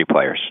industry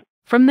players.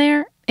 From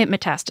there, it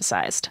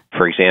metastasized.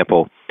 For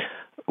example,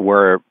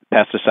 were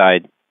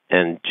pesticide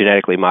and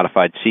genetically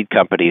modified seed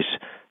companies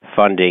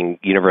funding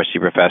university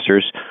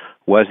professors?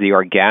 Was the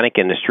organic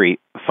industry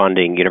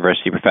funding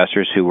university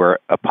professors who were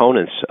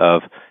opponents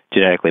of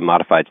genetically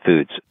modified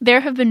foods?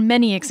 There have been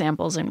many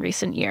examples in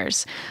recent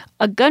years.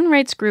 A gun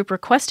rights group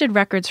requested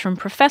records from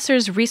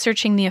professors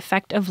researching the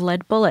effect of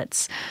lead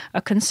bullets.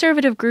 A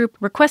conservative group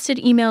requested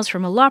emails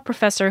from a law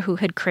professor who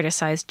had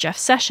criticized Jeff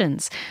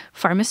Sessions.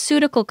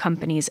 Pharmaceutical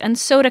companies and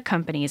soda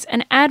companies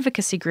and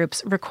advocacy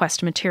groups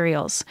request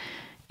materials.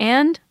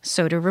 And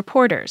so do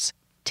reporters.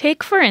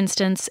 Take, for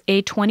instance,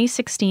 a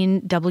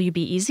 2016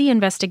 WBEZ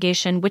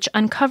investigation which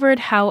uncovered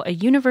how a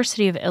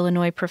University of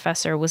Illinois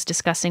professor was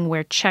discussing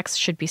where checks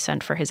should be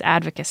sent for his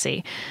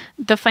advocacy.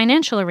 The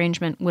financial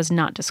arrangement was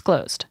not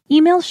disclosed.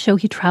 Emails show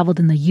he traveled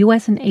in the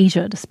U.S. and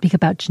Asia to speak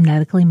about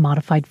genetically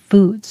modified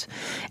foods.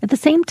 At the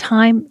same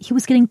time, he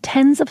was getting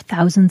tens of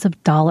thousands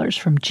of dollars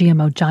from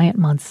GMO giant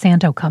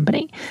Monsanto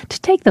Company to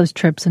take those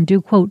trips and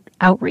do, quote,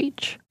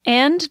 outreach.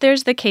 And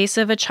there's the case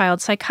of a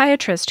child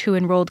psychiatrist who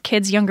enrolled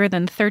kids younger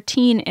than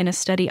 13 in a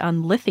study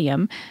on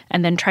lithium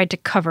and then tried to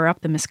cover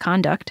up the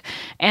misconduct.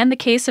 And the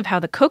case of how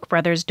the Koch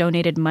brothers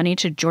donated money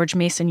to George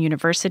Mason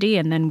University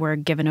and then were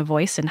given a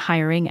voice in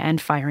hiring and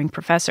firing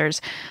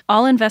professors.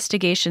 All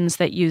investigations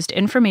that used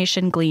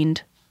information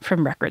gleaned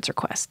from records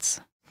requests.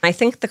 I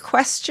think the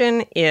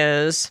question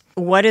is,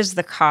 what is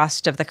the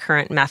cost of the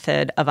current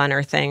method of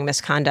unearthing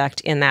misconduct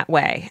in that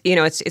way?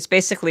 It's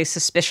basically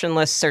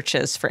suspicionless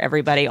searches for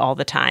everybody all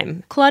the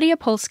time. Claudia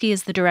Polsky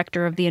is the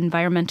director of the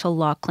Environmental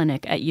Law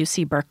Clinic at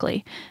UC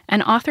Berkeley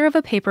and author of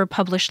a paper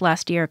published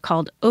last year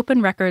called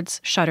Open Records,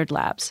 Shuttered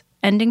Labs: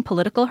 Ending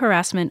Political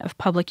Harassment of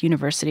Public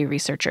University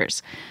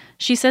Researchers.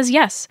 She says,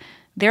 yes,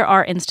 there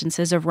are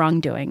instances of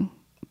wrongdoing,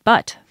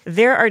 but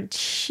there are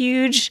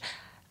huge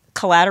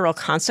collateral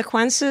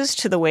consequences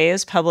to the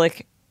ways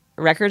public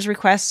records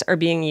requests are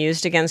being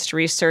used against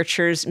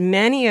researchers,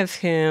 many of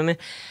whom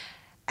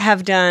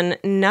have done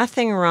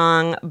nothing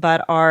wrong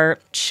but are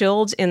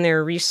chilled in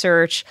their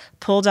research,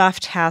 pulled off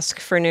task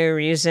for no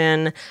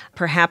reason,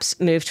 perhaps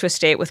moved to a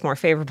state with more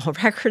favorable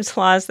records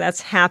laws.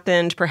 That's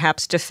happened.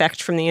 Perhaps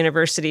defect from the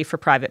university for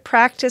private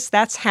practice.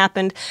 That's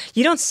happened.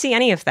 You don't see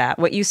any of that.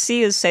 What you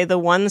see is, say, the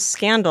one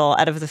scandal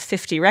out of the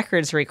 50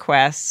 records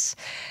requests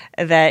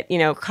that,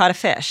 caught a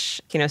fish.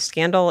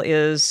 Scandal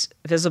is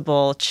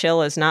visible,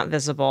 chill is not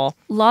visible.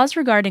 Laws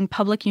regarding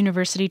public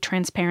university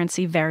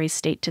transparency vary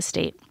state to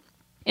state.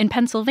 In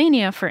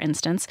Pennsylvania, for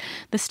instance,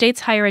 the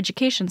state's higher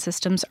education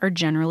systems are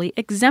generally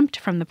exempt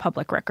from the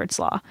public records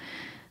law.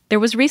 There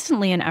was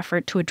recently an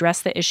effort to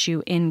address the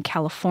issue in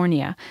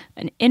California,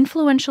 an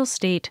influential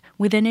state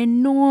with an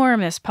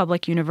enormous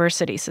public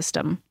university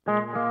system.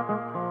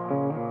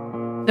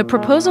 The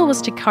proposal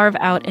was to carve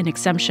out an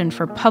exemption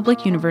for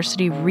public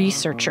university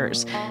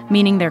researchers,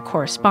 meaning their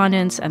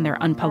correspondence and their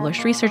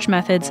unpublished research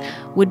methods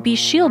would be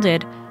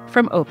shielded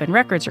from open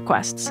records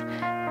requests.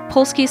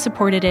 Polsky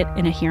supported it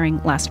in a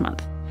hearing last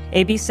month.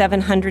 AB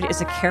 700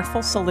 is a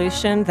careful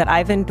solution that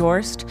I've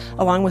endorsed,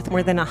 along with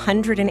more than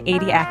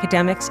 180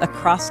 academics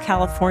across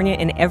California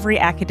in every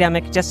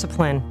academic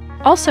discipline.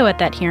 Also at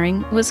that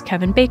hearing was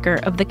Kevin Baker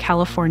of the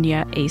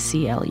California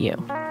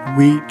ACLU.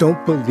 We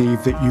don't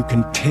believe that you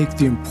can take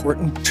the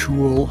important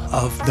tool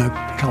of the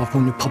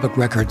California Public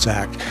Records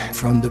Act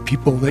from the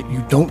people that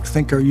you don't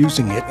think are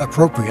using it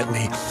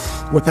appropriately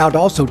without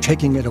also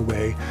taking it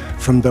away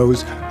from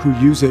those who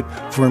use it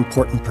for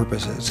important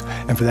purposes.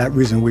 And for that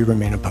reason, we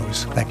remain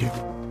opposed. Thank you.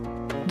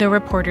 The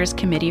Reporters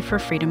Committee for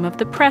Freedom of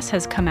the Press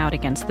has come out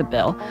against the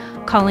bill,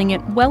 calling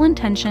it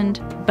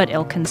well-intentioned but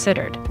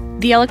ill-considered.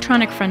 The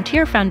Electronic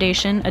Frontier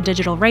Foundation, a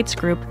digital rights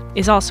group,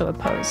 is also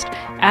opposed,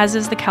 as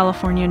is the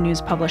California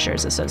News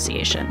Publishers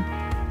Association.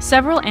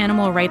 Several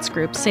animal rights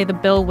groups say the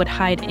bill would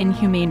hide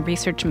inhumane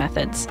research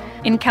methods.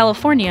 In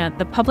California,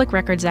 the Public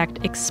Records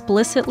Act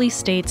explicitly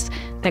states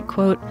that,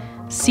 quote,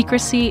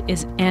 secrecy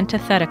is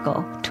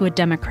antithetical to a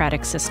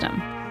democratic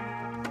system.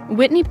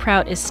 Whitney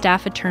Prout is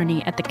staff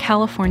attorney at the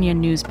California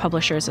News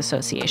Publishers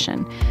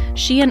Association.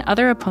 She and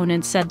other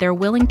opponents said they're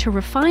willing to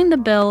refine the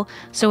bill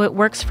so it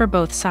works for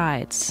both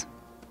sides.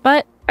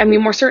 But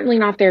we're certainly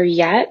not there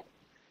yet.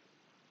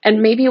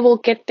 And maybe we'll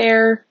get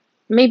there.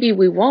 Maybe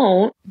we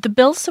won't. The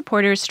bill's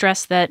supporters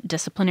stress that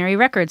disciplinary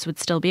records would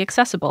still be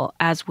accessible,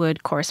 as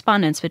would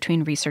correspondence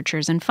between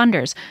researchers and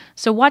funders,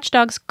 so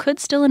watchdogs could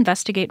still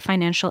investigate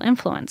financial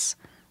influence.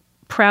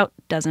 Prout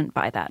doesn't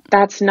buy that.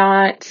 That's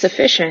not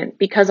sufficient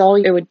because all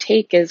it would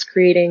take is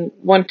creating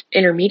one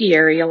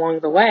intermediary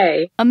along the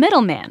way. A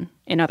middleman,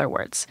 in other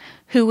words,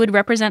 who would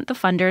represent the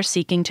funder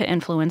seeking to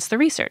influence the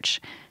research.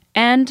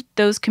 And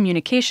those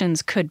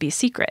communications could be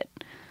secret.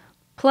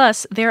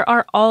 Plus, there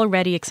are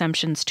already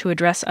exemptions to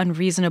address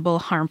unreasonable,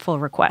 harmful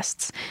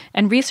requests,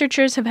 and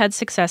researchers have had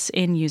success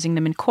in using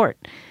them in court.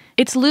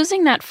 It's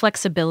losing that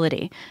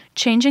flexibility,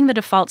 changing the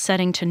default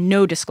setting to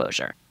no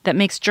disclosure, that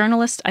makes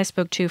journalists I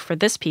spoke to for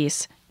this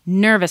piece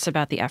nervous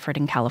about the effort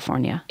in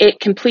California. It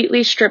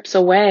completely strips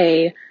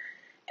away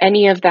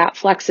any of that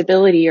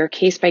flexibility or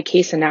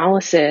case-by-case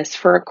analysis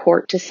for a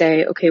court to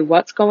say, okay,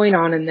 what's going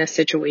on in this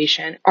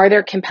situation? Are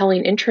there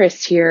compelling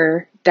interests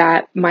here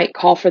that might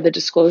call for the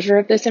disclosure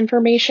of this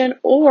information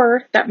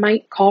or that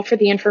might call for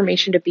the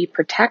information to be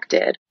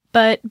protected?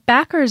 But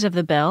backers of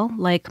the bill,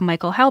 like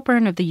Michael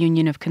Halpern of the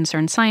Union of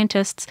Concerned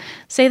Scientists,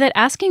 say that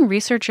asking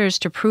researchers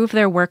to prove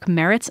their work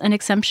merits an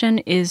exemption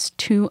is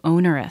too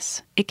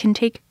onerous. It can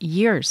take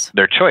years.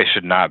 Their choice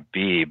should not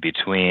be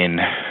between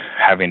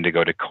having to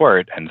go to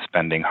court and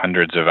spending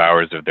hundreds of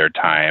hours of their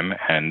time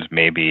and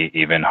maybe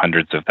even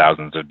hundreds of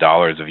thousands of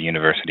dollars of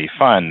university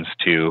funds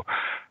to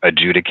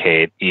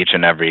adjudicate each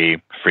and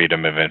every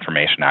Freedom of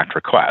Information Act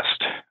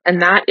request.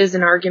 And that is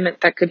an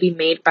argument that could be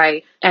made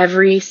by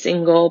every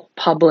single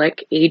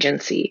public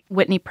agency.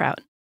 Whitney Prout.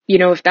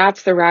 If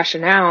that's the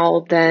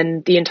rationale,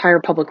 then the entire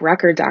Public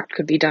Records Act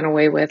could be done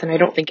away with. And I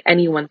don't think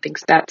anyone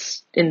thinks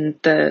that's in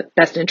the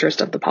best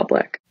interest of the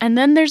public. And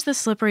then there's the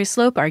slippery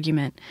slope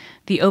argument.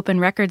 The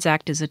Open Records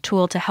Act is a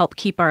tool to help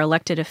keep our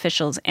elected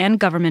officials and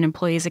government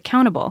employees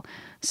accountable.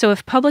 So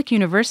if public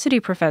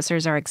university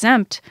professors are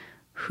exempt,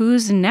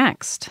 who's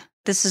next?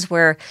 This is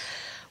where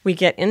we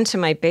get into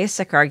my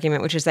basic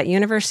argument, which is that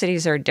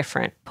universities are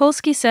different.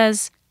 Polsky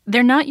says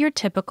they're not your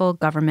typical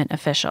government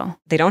official.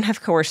 They don't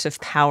have coercive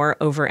power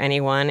over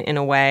anyone in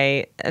a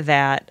way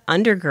that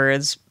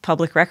undergirds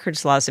public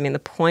records laws. I mean, the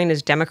point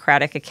is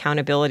democratic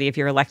accountability of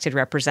your elected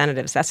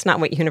representatives. That's not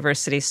what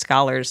university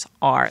scholars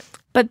are.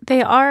 But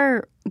they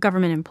are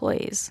government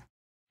employees.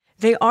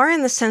 They are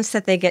in the sense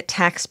that they get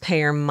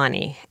taxpayer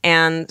money.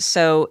 And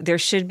so there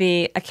should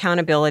be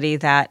accountability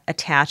that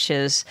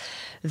attaches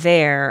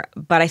there.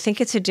 But I think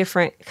it's a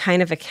different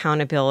kind of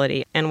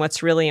accountability. And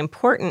what's really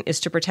important is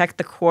to protect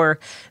the core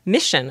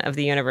mission of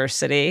the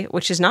university,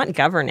 which is not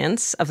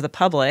governance of the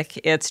public.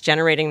 It's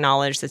generating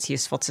knowledge that's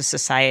useful to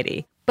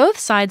society. Both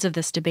sides of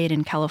this debate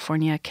in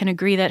California can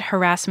agree that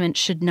harassment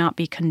should not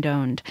be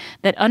condoned,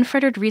 that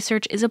unfettered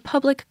research is a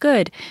public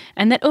good,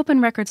 and that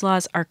open records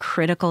laws are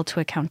critical to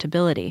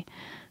accountability.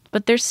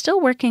 But they're still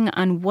working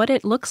on what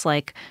it looks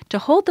like to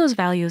hold those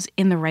values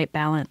in the right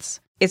balance.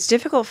 It's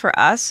difficult for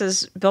us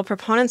as bill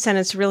proponents, and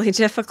it's really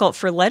difficult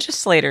for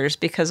legislators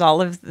because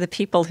all of the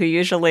people who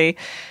usually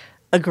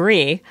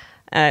agree,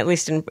 at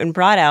least in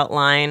broad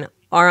outline,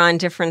 are on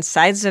different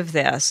sides of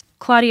this.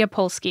 Claudia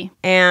Polsky.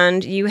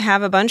 And you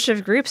have a bunch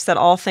of groups that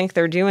all think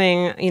they're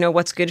doing,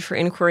 what's good for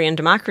inquiry and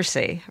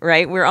democracy,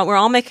 right? We're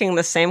all making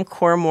the same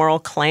core moral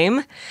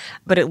claim,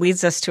 but it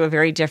leads us to a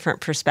very different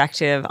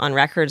perspective on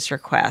records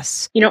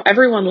requests.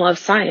 Everyone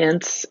loves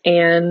science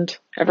and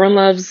everyone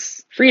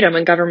loves freedom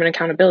and government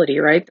accountability,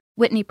 right?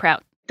 Whitney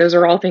Prout. Those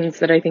are all things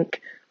that I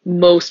think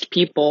most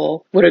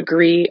people would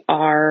agree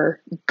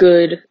are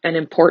good and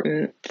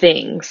important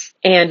things.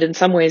 And in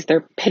some ways,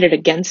 they're pitted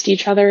against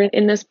each other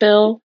in this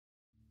bill.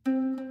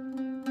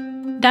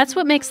 That's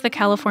what makes the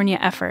California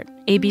effort,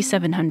 AB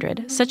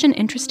 700, such an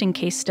interesting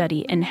case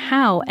study in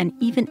how and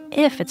even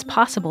if it's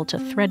possible to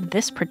thread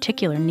this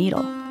particular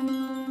needle.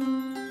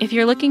 If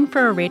you're looking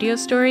for a radio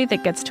story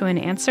that gets to an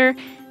answer,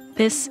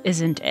 this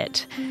isn't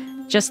it.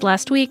 Just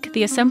last week,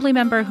 the assembly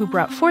member who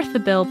brought forth the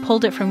bill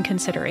pulled it from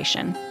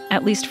consideration,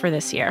 at least for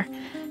this year.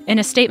 In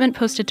a statement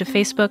posted to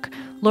Facebook,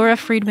 Laura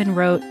Friedman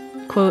wrote,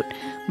 quote,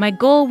 "My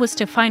goal was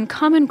to find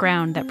common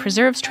ground that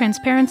preserves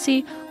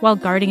transparency while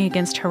guarding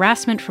against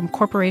harassment from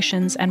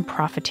corporations and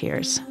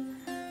profiteers.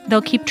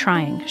 They'll keep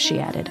trying," she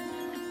added.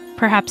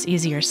 Perhaps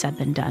easier said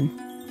than done.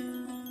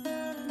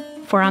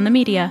 For On the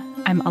Media,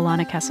 I'm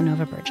Alana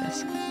Casanova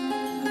Burgess.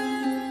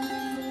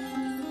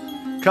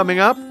 Coming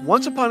up,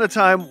 once upon a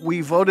time,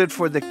 we voted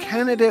for the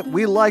candidate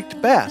we liked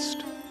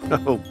best.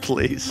 Oh,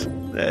 please.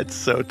 That's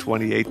so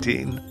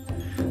 2018.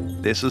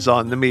 This is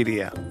On the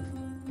Media.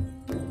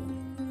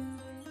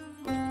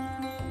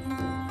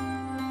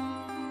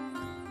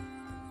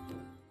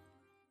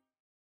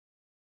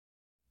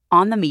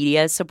 On the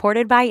Media is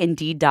supported by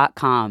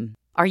Indeed.com.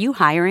 Are you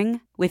hiring?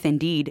 With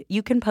Indeed,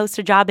 you can post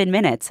a job in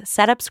minutes,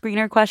 set up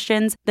screener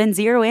questions, then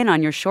zero in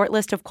on your short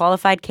list of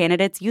qualified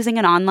candidates using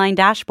an online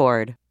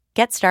dashboard.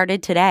 Get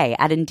started today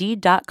at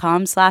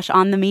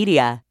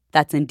Indeed.com/onthemedia.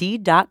 That's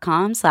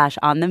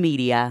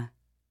Indeed.com/onthemedia.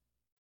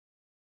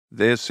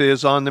 This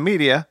is On the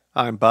Media.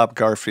 I'm Bob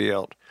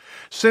Garfield.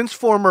 Since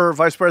former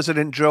Vice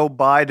President Joe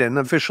Biden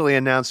officially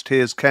announced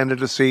his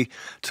candidacy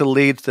to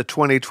lead the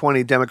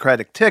 2020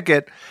 Democratic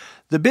ticket,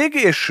 the big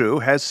issue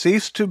has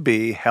ceased to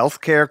be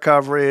health care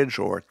coverage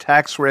or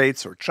tax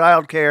rates or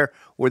child care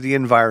or the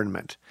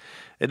environment.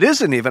 It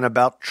isn't even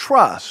about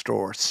trust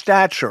or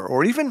stature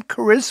or even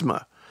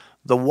charisma.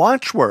 The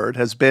watchword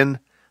has been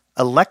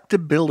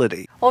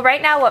electability. Well,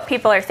 right now, what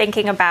people are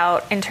thinking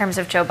about in terms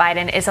of Joe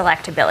Biden is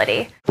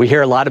electability. We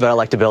hear a lot about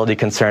electability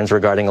concerns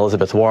regarding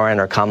Elizabeth Warren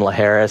or Kamala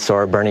Harris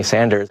or Bernie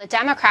Sanders. The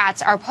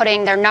Democrats are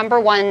putting their number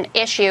one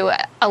issue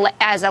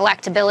as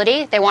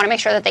electability. They want to make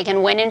sure that they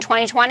can win in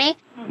 2020.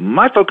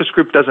 My focus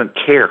group doesn't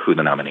care who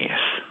the nominee is.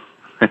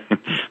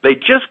 They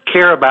just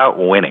care about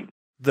winning.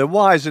 The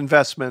wise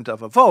investment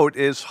of a vote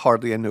is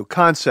hardly a new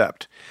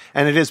concept,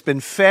 and it has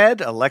been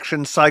fed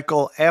election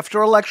cycle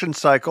after election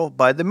cycle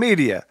by the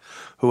media,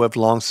 who have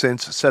long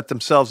since set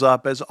themselves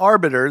up as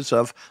arbiters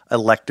of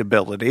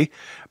electability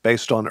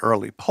based on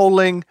early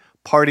polling,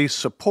 party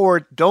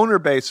support, donor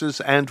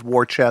bases, and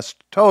war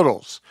chest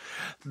totals.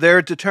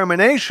 Their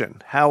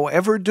determination,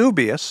 however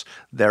dubious,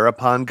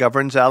 thereupon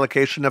governs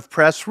allocation of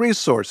press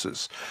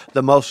resources,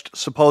 the most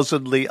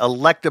supposedly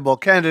electable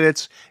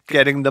candidates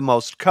getting the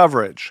most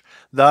coverage.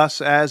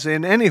 Thus, as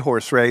in any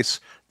horse race,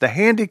 the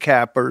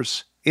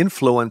handicappers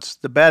influence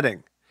the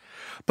betting.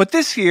 But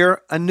this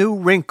year, a new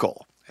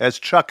wrinkle, as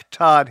Chuck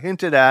Todd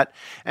hinted at,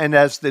 and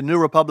as the New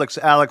Republic's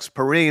Alex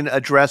Perrine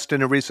addressed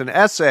in a recent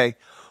essay,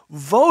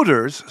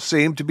 voters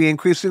seem to be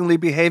increasingly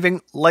behaving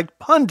like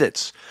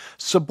pundits,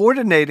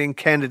 subordinating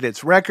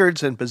candidates'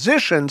 records and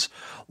positions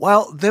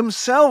while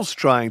themselves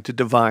trying to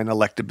divine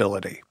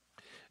electability.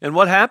 And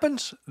what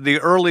happens? The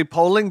early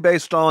polling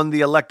based on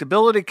the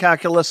electability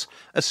calculus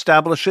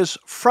establishes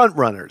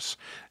frontrunners,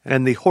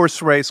 and the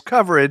horse race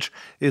coverage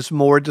is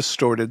more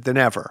distorted than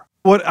ever.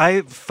 What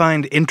I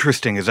find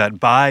interesting is that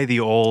by the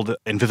old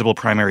invisible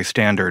primary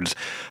standards,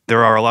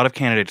 there are a lot of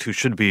candidates who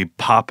should be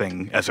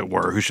popping, as it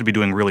were, who should be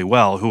doing really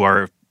well, who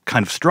are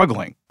kind of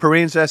struggling.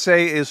 Perrine's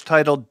essay is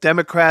titled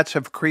Democrats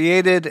Have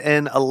Created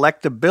an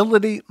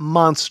Electability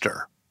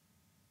Monster.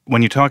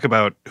 When you talk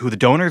about who the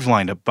donors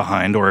lined up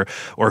behind or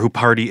who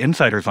party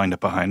insiders lined up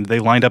behind, they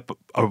lined up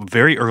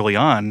very early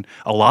on,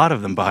 a lot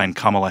of them behind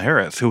Kamala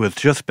Harris, who has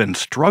just been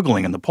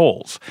struggling in the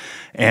polls.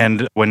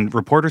 And when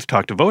reporters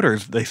talk to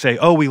voters, they say,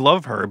 oh, we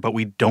love her, but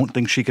we don't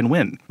think she can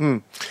win.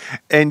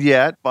 And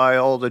yet, by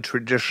all the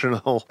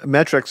traditional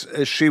metrics,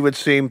 she would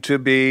seem to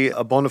be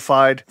a bona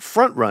fide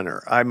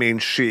frontrunner. I mean,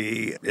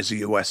 she is a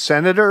U.S.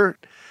 senator,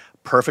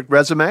 perfect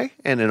resume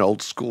in an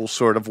old school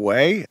sort of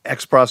way,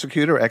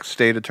 ex-prosecutor,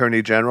 ex-state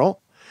attorney general,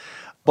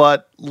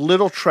 but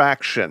little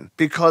traction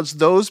because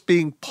those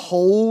being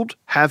polled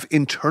have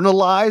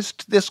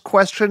internalized this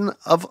question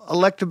of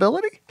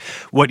electability?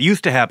 What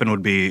used to happen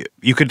would be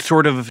you could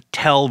sort of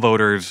tell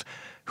voters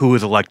who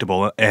was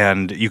electable,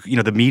 and you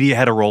know the media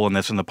had a role in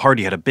this, and the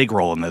party had a big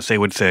role in this. They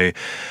would say,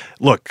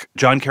 look,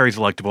 John Kerry's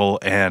electable,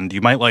 and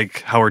you might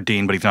like Howard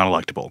Dean, but he's not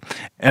electable.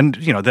 And,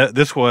 you know,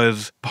 this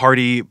was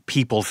party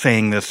people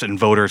saying this and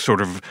voters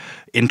sort of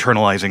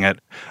internalizing it.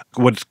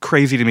 What's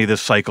crazy to me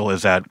this cycle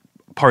is that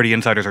party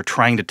insiders are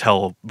trying to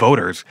tell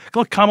voters,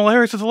 look, Kamala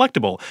Harris is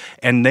electable.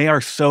 And they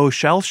are so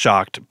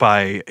shell-shocked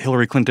by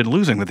Hillary Clinton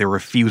losing that they're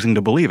refusing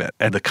to believe it.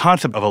 And the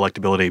concept of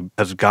electability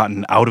has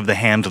gotten out of the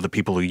hands of the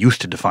people who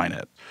used to define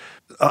it.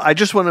 I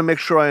just want to make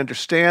sure I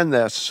understand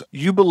this.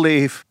 You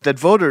believe that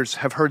voters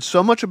have heard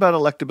so much about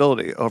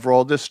electability over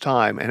all this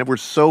time and were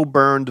so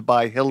burned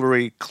by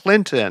Hillary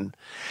Clinton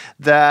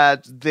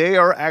that they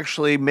are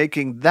actually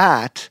making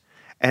that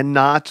and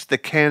not the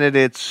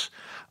candidate's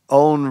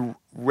own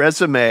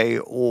resume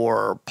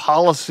or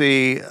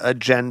policy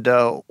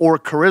agenda or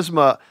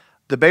charisma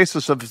the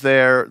basis of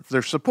their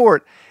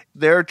support.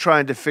 They're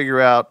trying to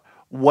figure out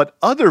what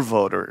other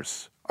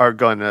voters are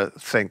going to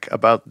think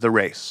about the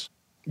race.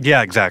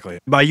 Yeah, exactly.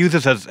 I use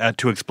this as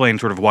to explain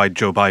sort of why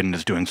Joe Biden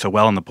is doing so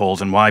well in the polls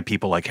and why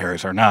people like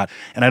Harris are not.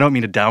 And I don't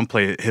mean to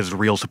downplay his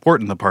real support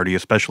in the party,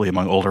 especially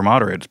among older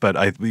moderates,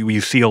 but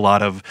you see a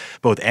lot of,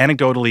 both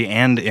anecdotally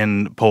and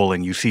in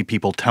polling, you see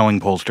people telling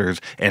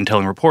pollsters and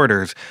telling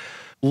reporters,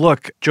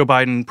 look, Joe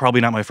Biden, probably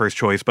not my first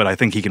choice, but I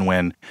think he can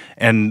win.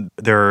 And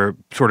their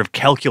sort of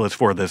calculus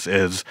for this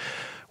is,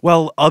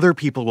 well, other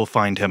people will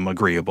find him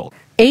agreeable.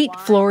 8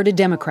 Florida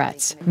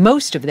Democrats,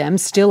 most of them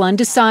still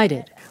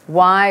undecided.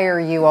 Why are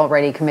you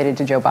already committed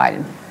to Joe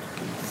Biden?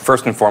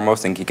 First and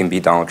foremost, I think he can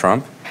beat Donald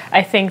Trump.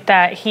 I think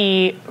that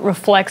he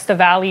reflects the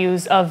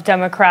values of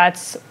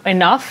Democrats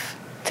enough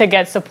to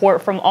get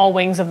support from all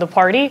wings of the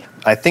party.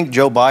 I think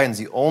Joe Biden's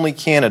the only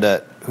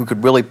candidate who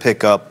could really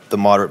pick up the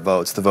moderate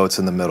votes, the votes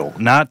in the middle.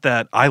 Not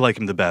that I like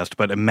him the best,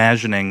 but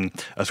imagining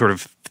a sort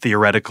of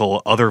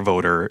theoretical other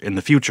voter in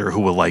the future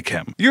who will like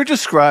him. You're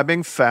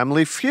describing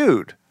Family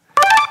Feud.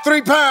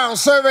 3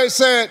 pounds, survey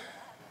said.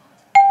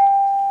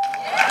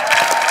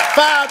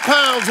 5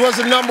 pounds was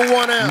the number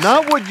one answer.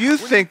 Not what you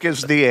think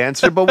is the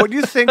answer, but what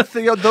you think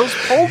those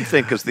polled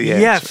think is the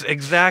answer. Yes,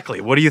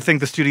 exactly. What do you think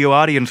the studio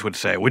audience would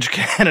say? Which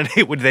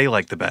candidate would they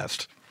like the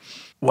best?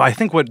 Well, I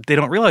think what they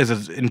don't realize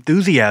is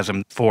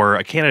enthusiasm for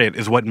a candidate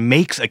is what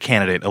makes a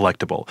candidate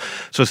electable.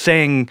 So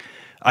saying,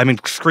 I'm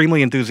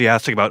extremely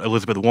enthusiastic about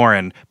Elizabeth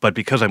Warren, but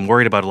because I'm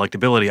worried about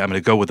electability, I'm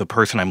going to go with a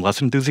person I'm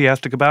less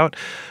enthusiastic about,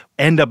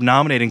 end up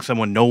nominating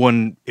someone no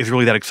one is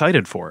really that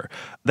excited for.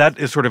 That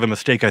is sort of a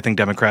mistake I think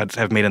Democrats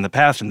have made in the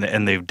past,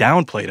 and they've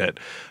downplayed it.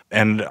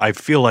 And I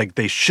feel like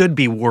they should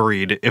be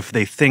worried if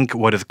they think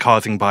what is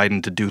causing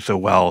Biden to do so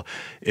well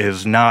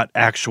is not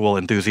actual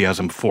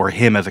enthusiasm for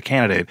him as a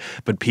candidate,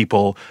 but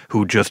people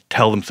who just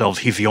tell themselves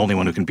he's the only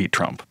one who can beat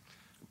Trump.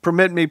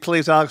 Permit me,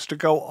 please, Alex, to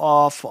go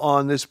off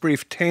on this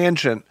brief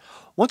tangent.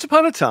 Once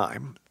upon a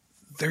time,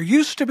 there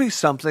used to be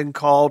something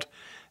called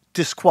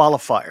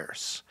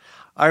disqualifiers.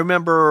 I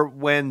remember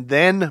when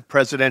then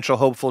presidential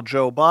hopeful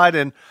Joe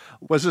Biden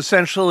was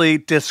essentially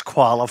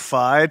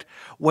disqualified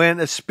when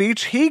a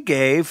speech he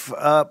gave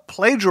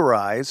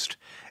plagiarized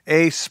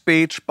a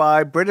speech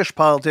by British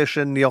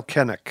politician Neil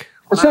Kinnock.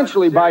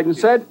 Essentially, Biden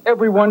said,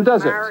 everyone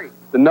does it.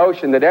 The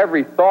notion that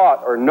every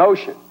thought or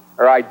notion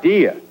or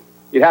idea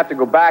you'd have to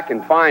go back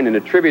and find and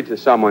attribute to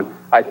someone,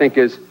 I think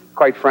is,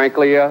 quite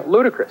frankly,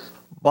 ludicrous.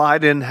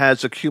 Biden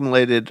has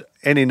accumulated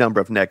any number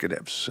of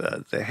negatives.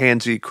 The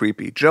handsy,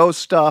 creepy Joe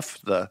stuff,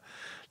 the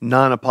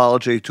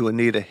non-apology to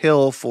Anita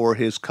Hill for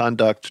his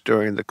conduct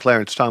during the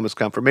Clarence Thomas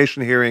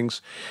confirmation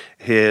hearings,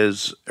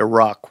 his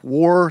Iraq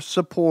war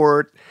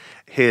support,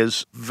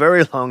 his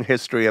very long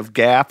history of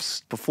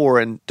gaffes before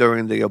and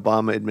during the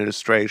Obama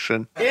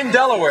administration. In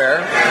Delaware,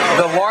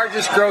 the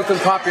largest growth in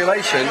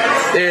population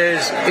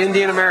is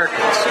Indian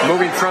Americans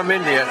moving from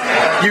India.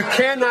 You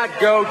cannot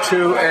go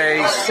to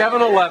a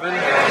 7-Eleven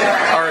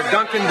or a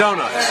Dunkin'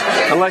 Donuts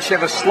unless you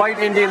have a slight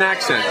Indian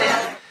accent.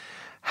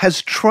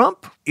 Has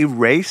Trump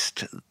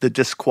erased the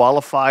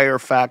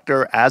disqualifier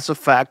factor as a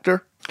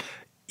factor?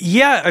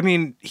 Yeah, I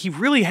mean, he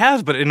really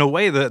has, but in a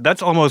way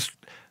that's almost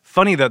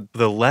funny that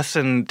the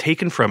lesson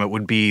taken from it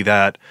would be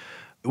that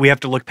we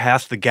have to look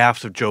past the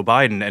gaffes of Joe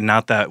Biden and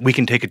not that we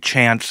can take a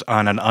chance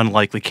on an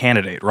unlikely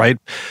candidate, right?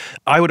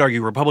 I would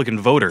argue Republican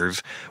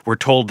voters were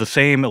told the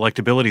same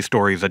electability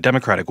stories that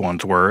Democratic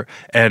ones were,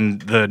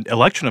 and the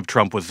election of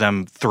Trump was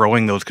them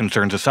throwing those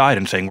concerns aside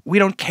and saying, we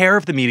don't care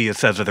if the media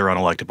says that they're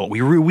unelectable.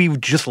 We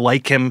just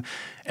like him,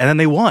 and then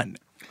they won.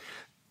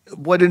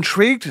 What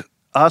intrigued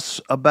us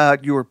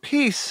about your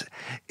piece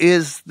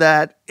is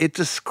that it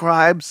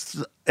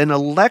describes an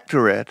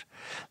electorate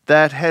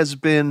that has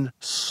been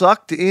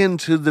sucked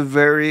into the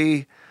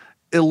very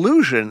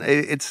illusion.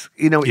 It's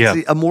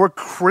a more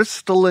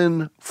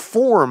crystalline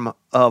form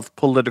of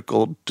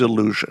political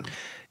delusion.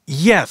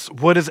 Yes.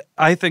 What is,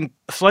 I think,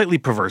 slightly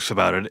perverse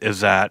about it is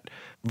that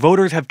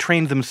voters have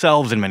trained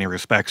themselves in many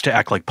respects to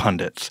act like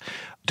pundits,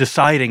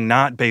 deciding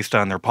not based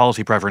on their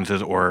policy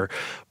preferences or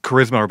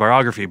charisma or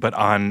biography, but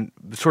on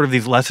sort of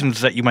these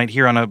lessons that you might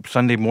hear on a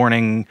Sunday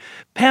morning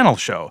panel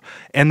show.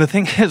 And the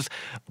thing is,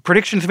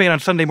 predictions made on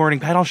Sunday morning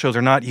panel shows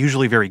are not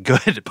usually very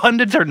good.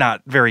 Pundits are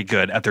not very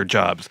good at their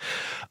jobs.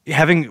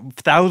 Having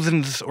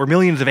thousands or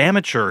millions of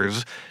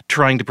amateurs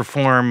trying to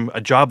perform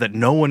a job that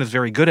no one is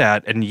very good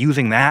at and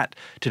using that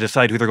to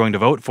decide who they're going to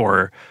vote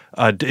for,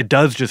 it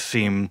does just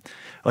seem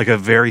like a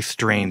very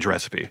strange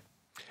recipe.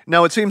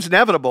 Now, it seems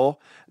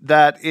inevitable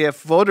that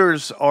if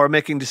voters are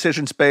making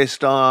decisions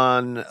based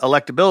on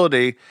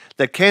electability,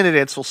 that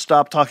candidates will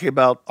stop talking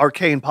about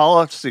arcane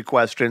policy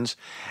questions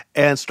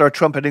and start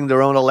trumpeting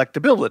their own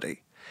electability.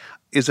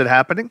 Is it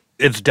happening?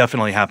 It's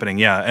definitely happening,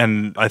 yeah.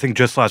 And I think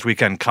just last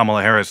weekend,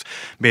 Kamala Harris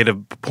made a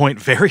point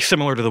very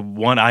similar to the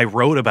one I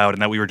wrote about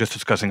and that we were just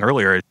discussing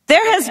earlier.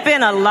 There has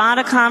been a lot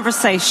of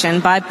conversation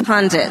by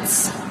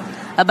pundits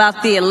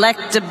about the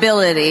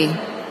electability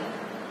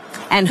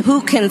and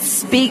who can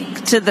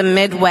speak to the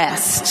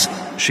Midwest.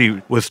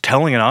 She was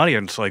telling an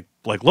audience, like,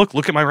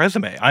 look at my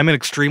resume. I'm an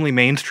extremely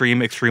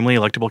mainstream, extremely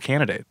electable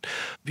candidate.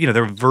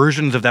 There are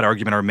versions of that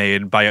argument are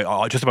made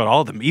by just about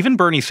all of them. Even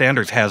Bernie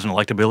Sanders has an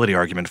electability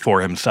argument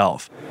for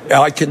himself.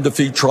 I can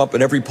defeat Trump,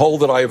 and every poll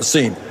that I have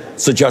seen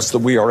suggests that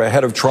we are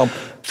ahead of Trump.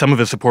 Some of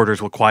his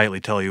supporters will quietly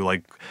tell you,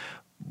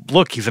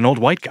 look, he's an old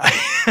white guy.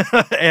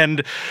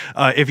 And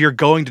if you're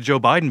going to Joe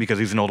Biden because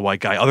he's an old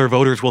white guy, other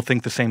voters will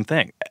think the same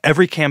thing.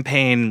 Every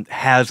campaign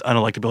has an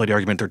electability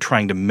argument they're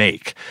trying to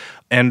make.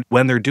 And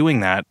when they're doing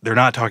that, they're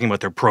not talking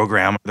about their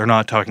program. They're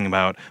not talking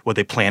about what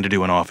they plan to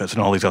do in office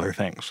and all these other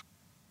things.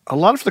 A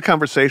lot of the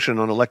conversation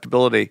on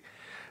electability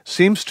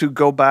seems to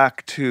go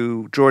back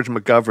to George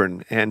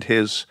McGovern and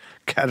his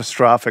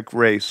catastrophic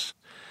race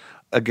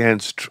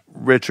against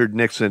Richard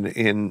Nixon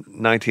in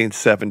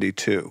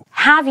 1972.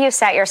 Have you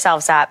set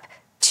yourselves up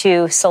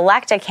to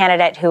select a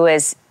candidate who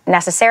is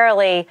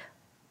necessarily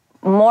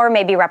more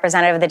maybe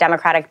representative of the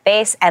Democratic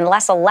base and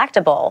less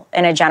electable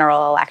in a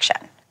general election?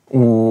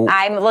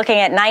 I'm looking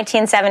at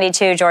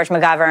 1972 George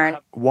McGovern.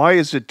 Why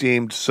is it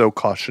deemed so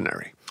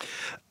cautionary?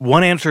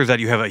 One answer is that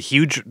you have a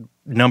huge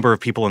number of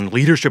people in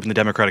leadership in the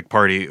Democratic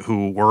Party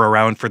who were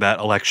around for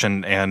that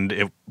election, and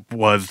it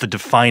was the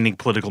defining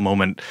political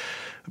moment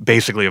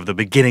basically of the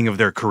beginning of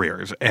their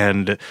careers.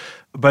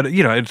 But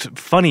it's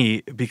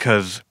funny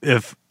because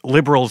if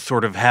liberals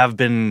sort of have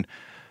been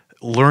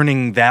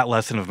learning that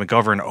lesson of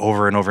McGovern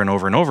over and over and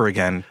over and over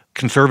again,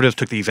 conservatives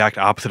took the exact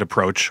opposite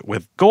approach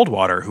with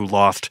Goldwater, who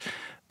lost.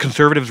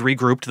 Conservatives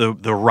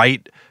regrouped, the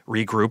right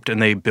regrouped,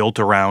 and they built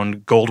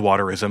around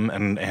Goldwaterism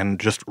and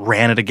just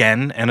ran it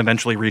again and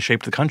eventually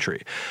reshaped the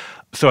country.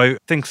 So I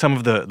think some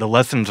of the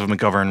lessons of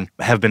McGovern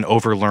have been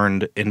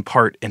overlearned in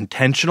part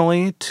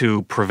intentionally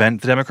to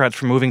prevent the Democrats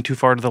from moving too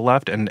far to the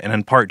left, and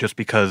in part just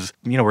because,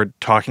 we're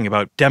talking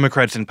about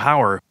Democrats in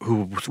power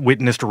who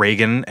witnessed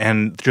Reagan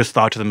and just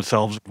thought to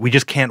themselves, we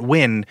just can't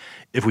win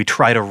if we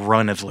try to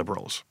run as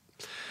liberals.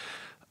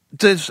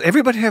 Does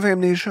everybody have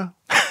amnesia?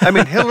 I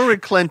mean, Hillary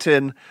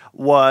Clinton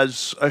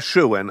was a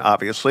shoo-in,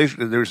 obviously.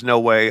 There's no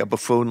way a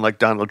buffoon like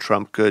Donald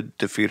Trump could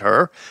defeat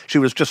her. She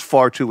was just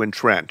far too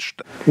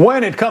entrenched.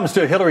 When it comes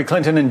to Hillary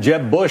Clinton and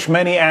Jeb Bush,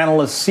 many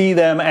analysts see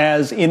them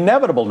as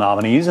inevitable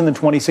nominees in the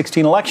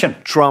 2016 election.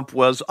 Trump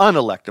was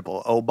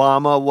unelectable.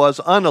 Obama was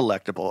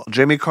unelectable.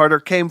 Jimmy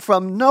Carter came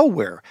from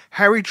nowhere.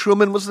 Harry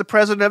Truman was the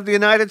president of the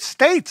United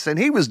States, and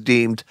he was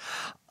deemed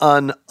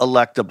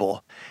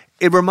unelectable.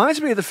 It reminds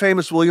me of the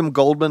famous William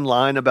Goldman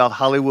line about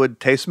Hollywood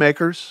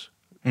tastemakers.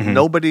 Mm-hmm.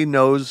 Nobody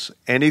knows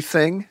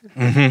anything.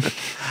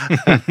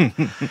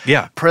 Mm-hmm.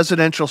 Yeah.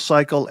 Presidential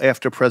cycle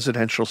after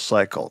presidential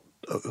cycle.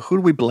 Who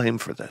do we blame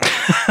for this?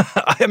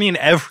 I mean,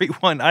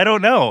 everyone. I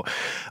don't know.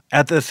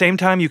 At the same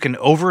time, you can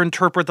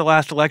overinterpret the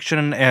last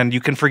election and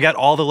you can forget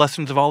all the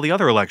lessons of all the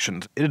other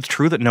elections. It's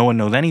true that no one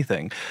knows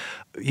anything.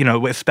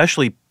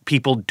 Especially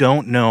people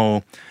don't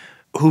know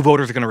who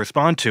voters are going to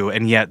respond to,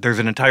 and yet there's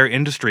an entire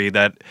industry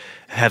that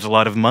has a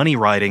lot of money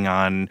riding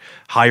on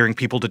hiring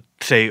people to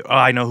say,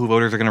 I know who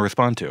voters are going to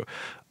respond to.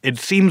 It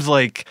seems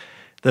like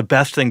the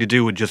best thing to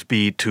do would just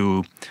be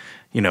to,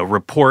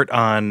 report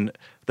on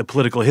the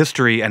political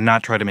history and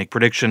not try to make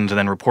predictions, and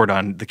then report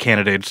on the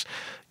candidates,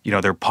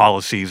 their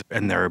policies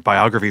and their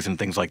biographies and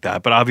things like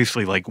that. But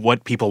obviously, like,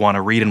 what people want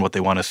to read and what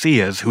they want to see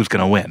is who's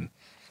going to win.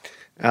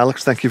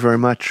 Alex, thank you very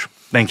much.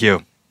 Thank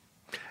you.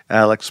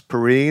 Alex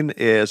Perrine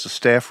is a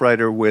staff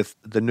writer with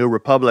The New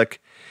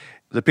Republic.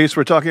 The piece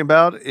we're talking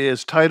about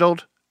is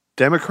titled,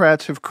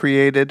 Democrats Have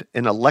Created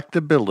an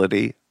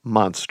Electability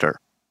Monster.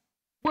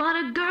 What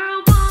a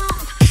girl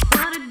wants,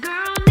 what a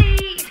girl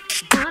needs,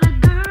 what a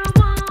girl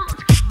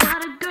wants,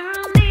 what a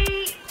girl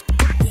needs.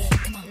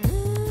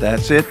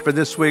 That's it for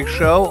this week's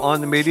show.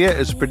 On the Media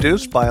is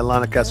produced by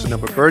Alana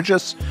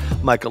Casanova-Burgess,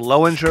 Michael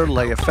Lowinger,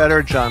 Leah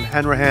Fetter, John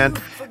Hanrahan,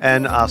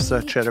 and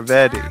Asa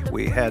Chetervedi.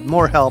 We had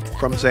more help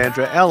from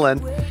Zandra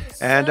Ellen,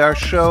 and our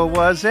show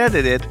was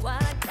edited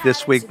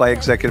this week by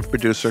executive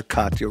producer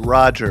Katya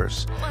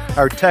Rogers.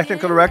 Our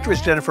technical director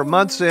is Jennifer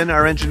Munson.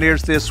 Our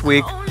engineers this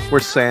week were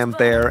Sam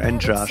Baer and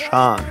Josh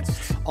Hahn.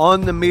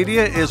 On the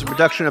Media is a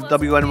production of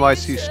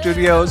WNYC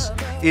Studios.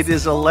 It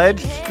is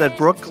alleged that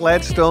Brooke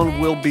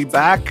Gladstone will be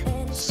back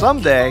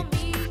someday.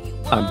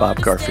 I'm Bob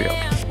Garfield.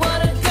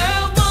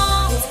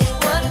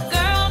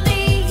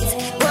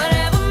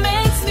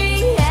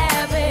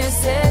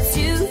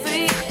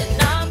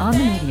 On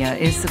the Media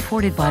is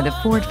supported by the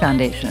Ford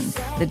Foundation,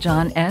 the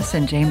John S.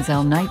 and James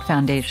L. Knight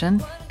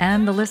Foundation,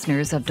 and the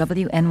listeners of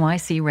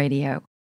WNYC Radio.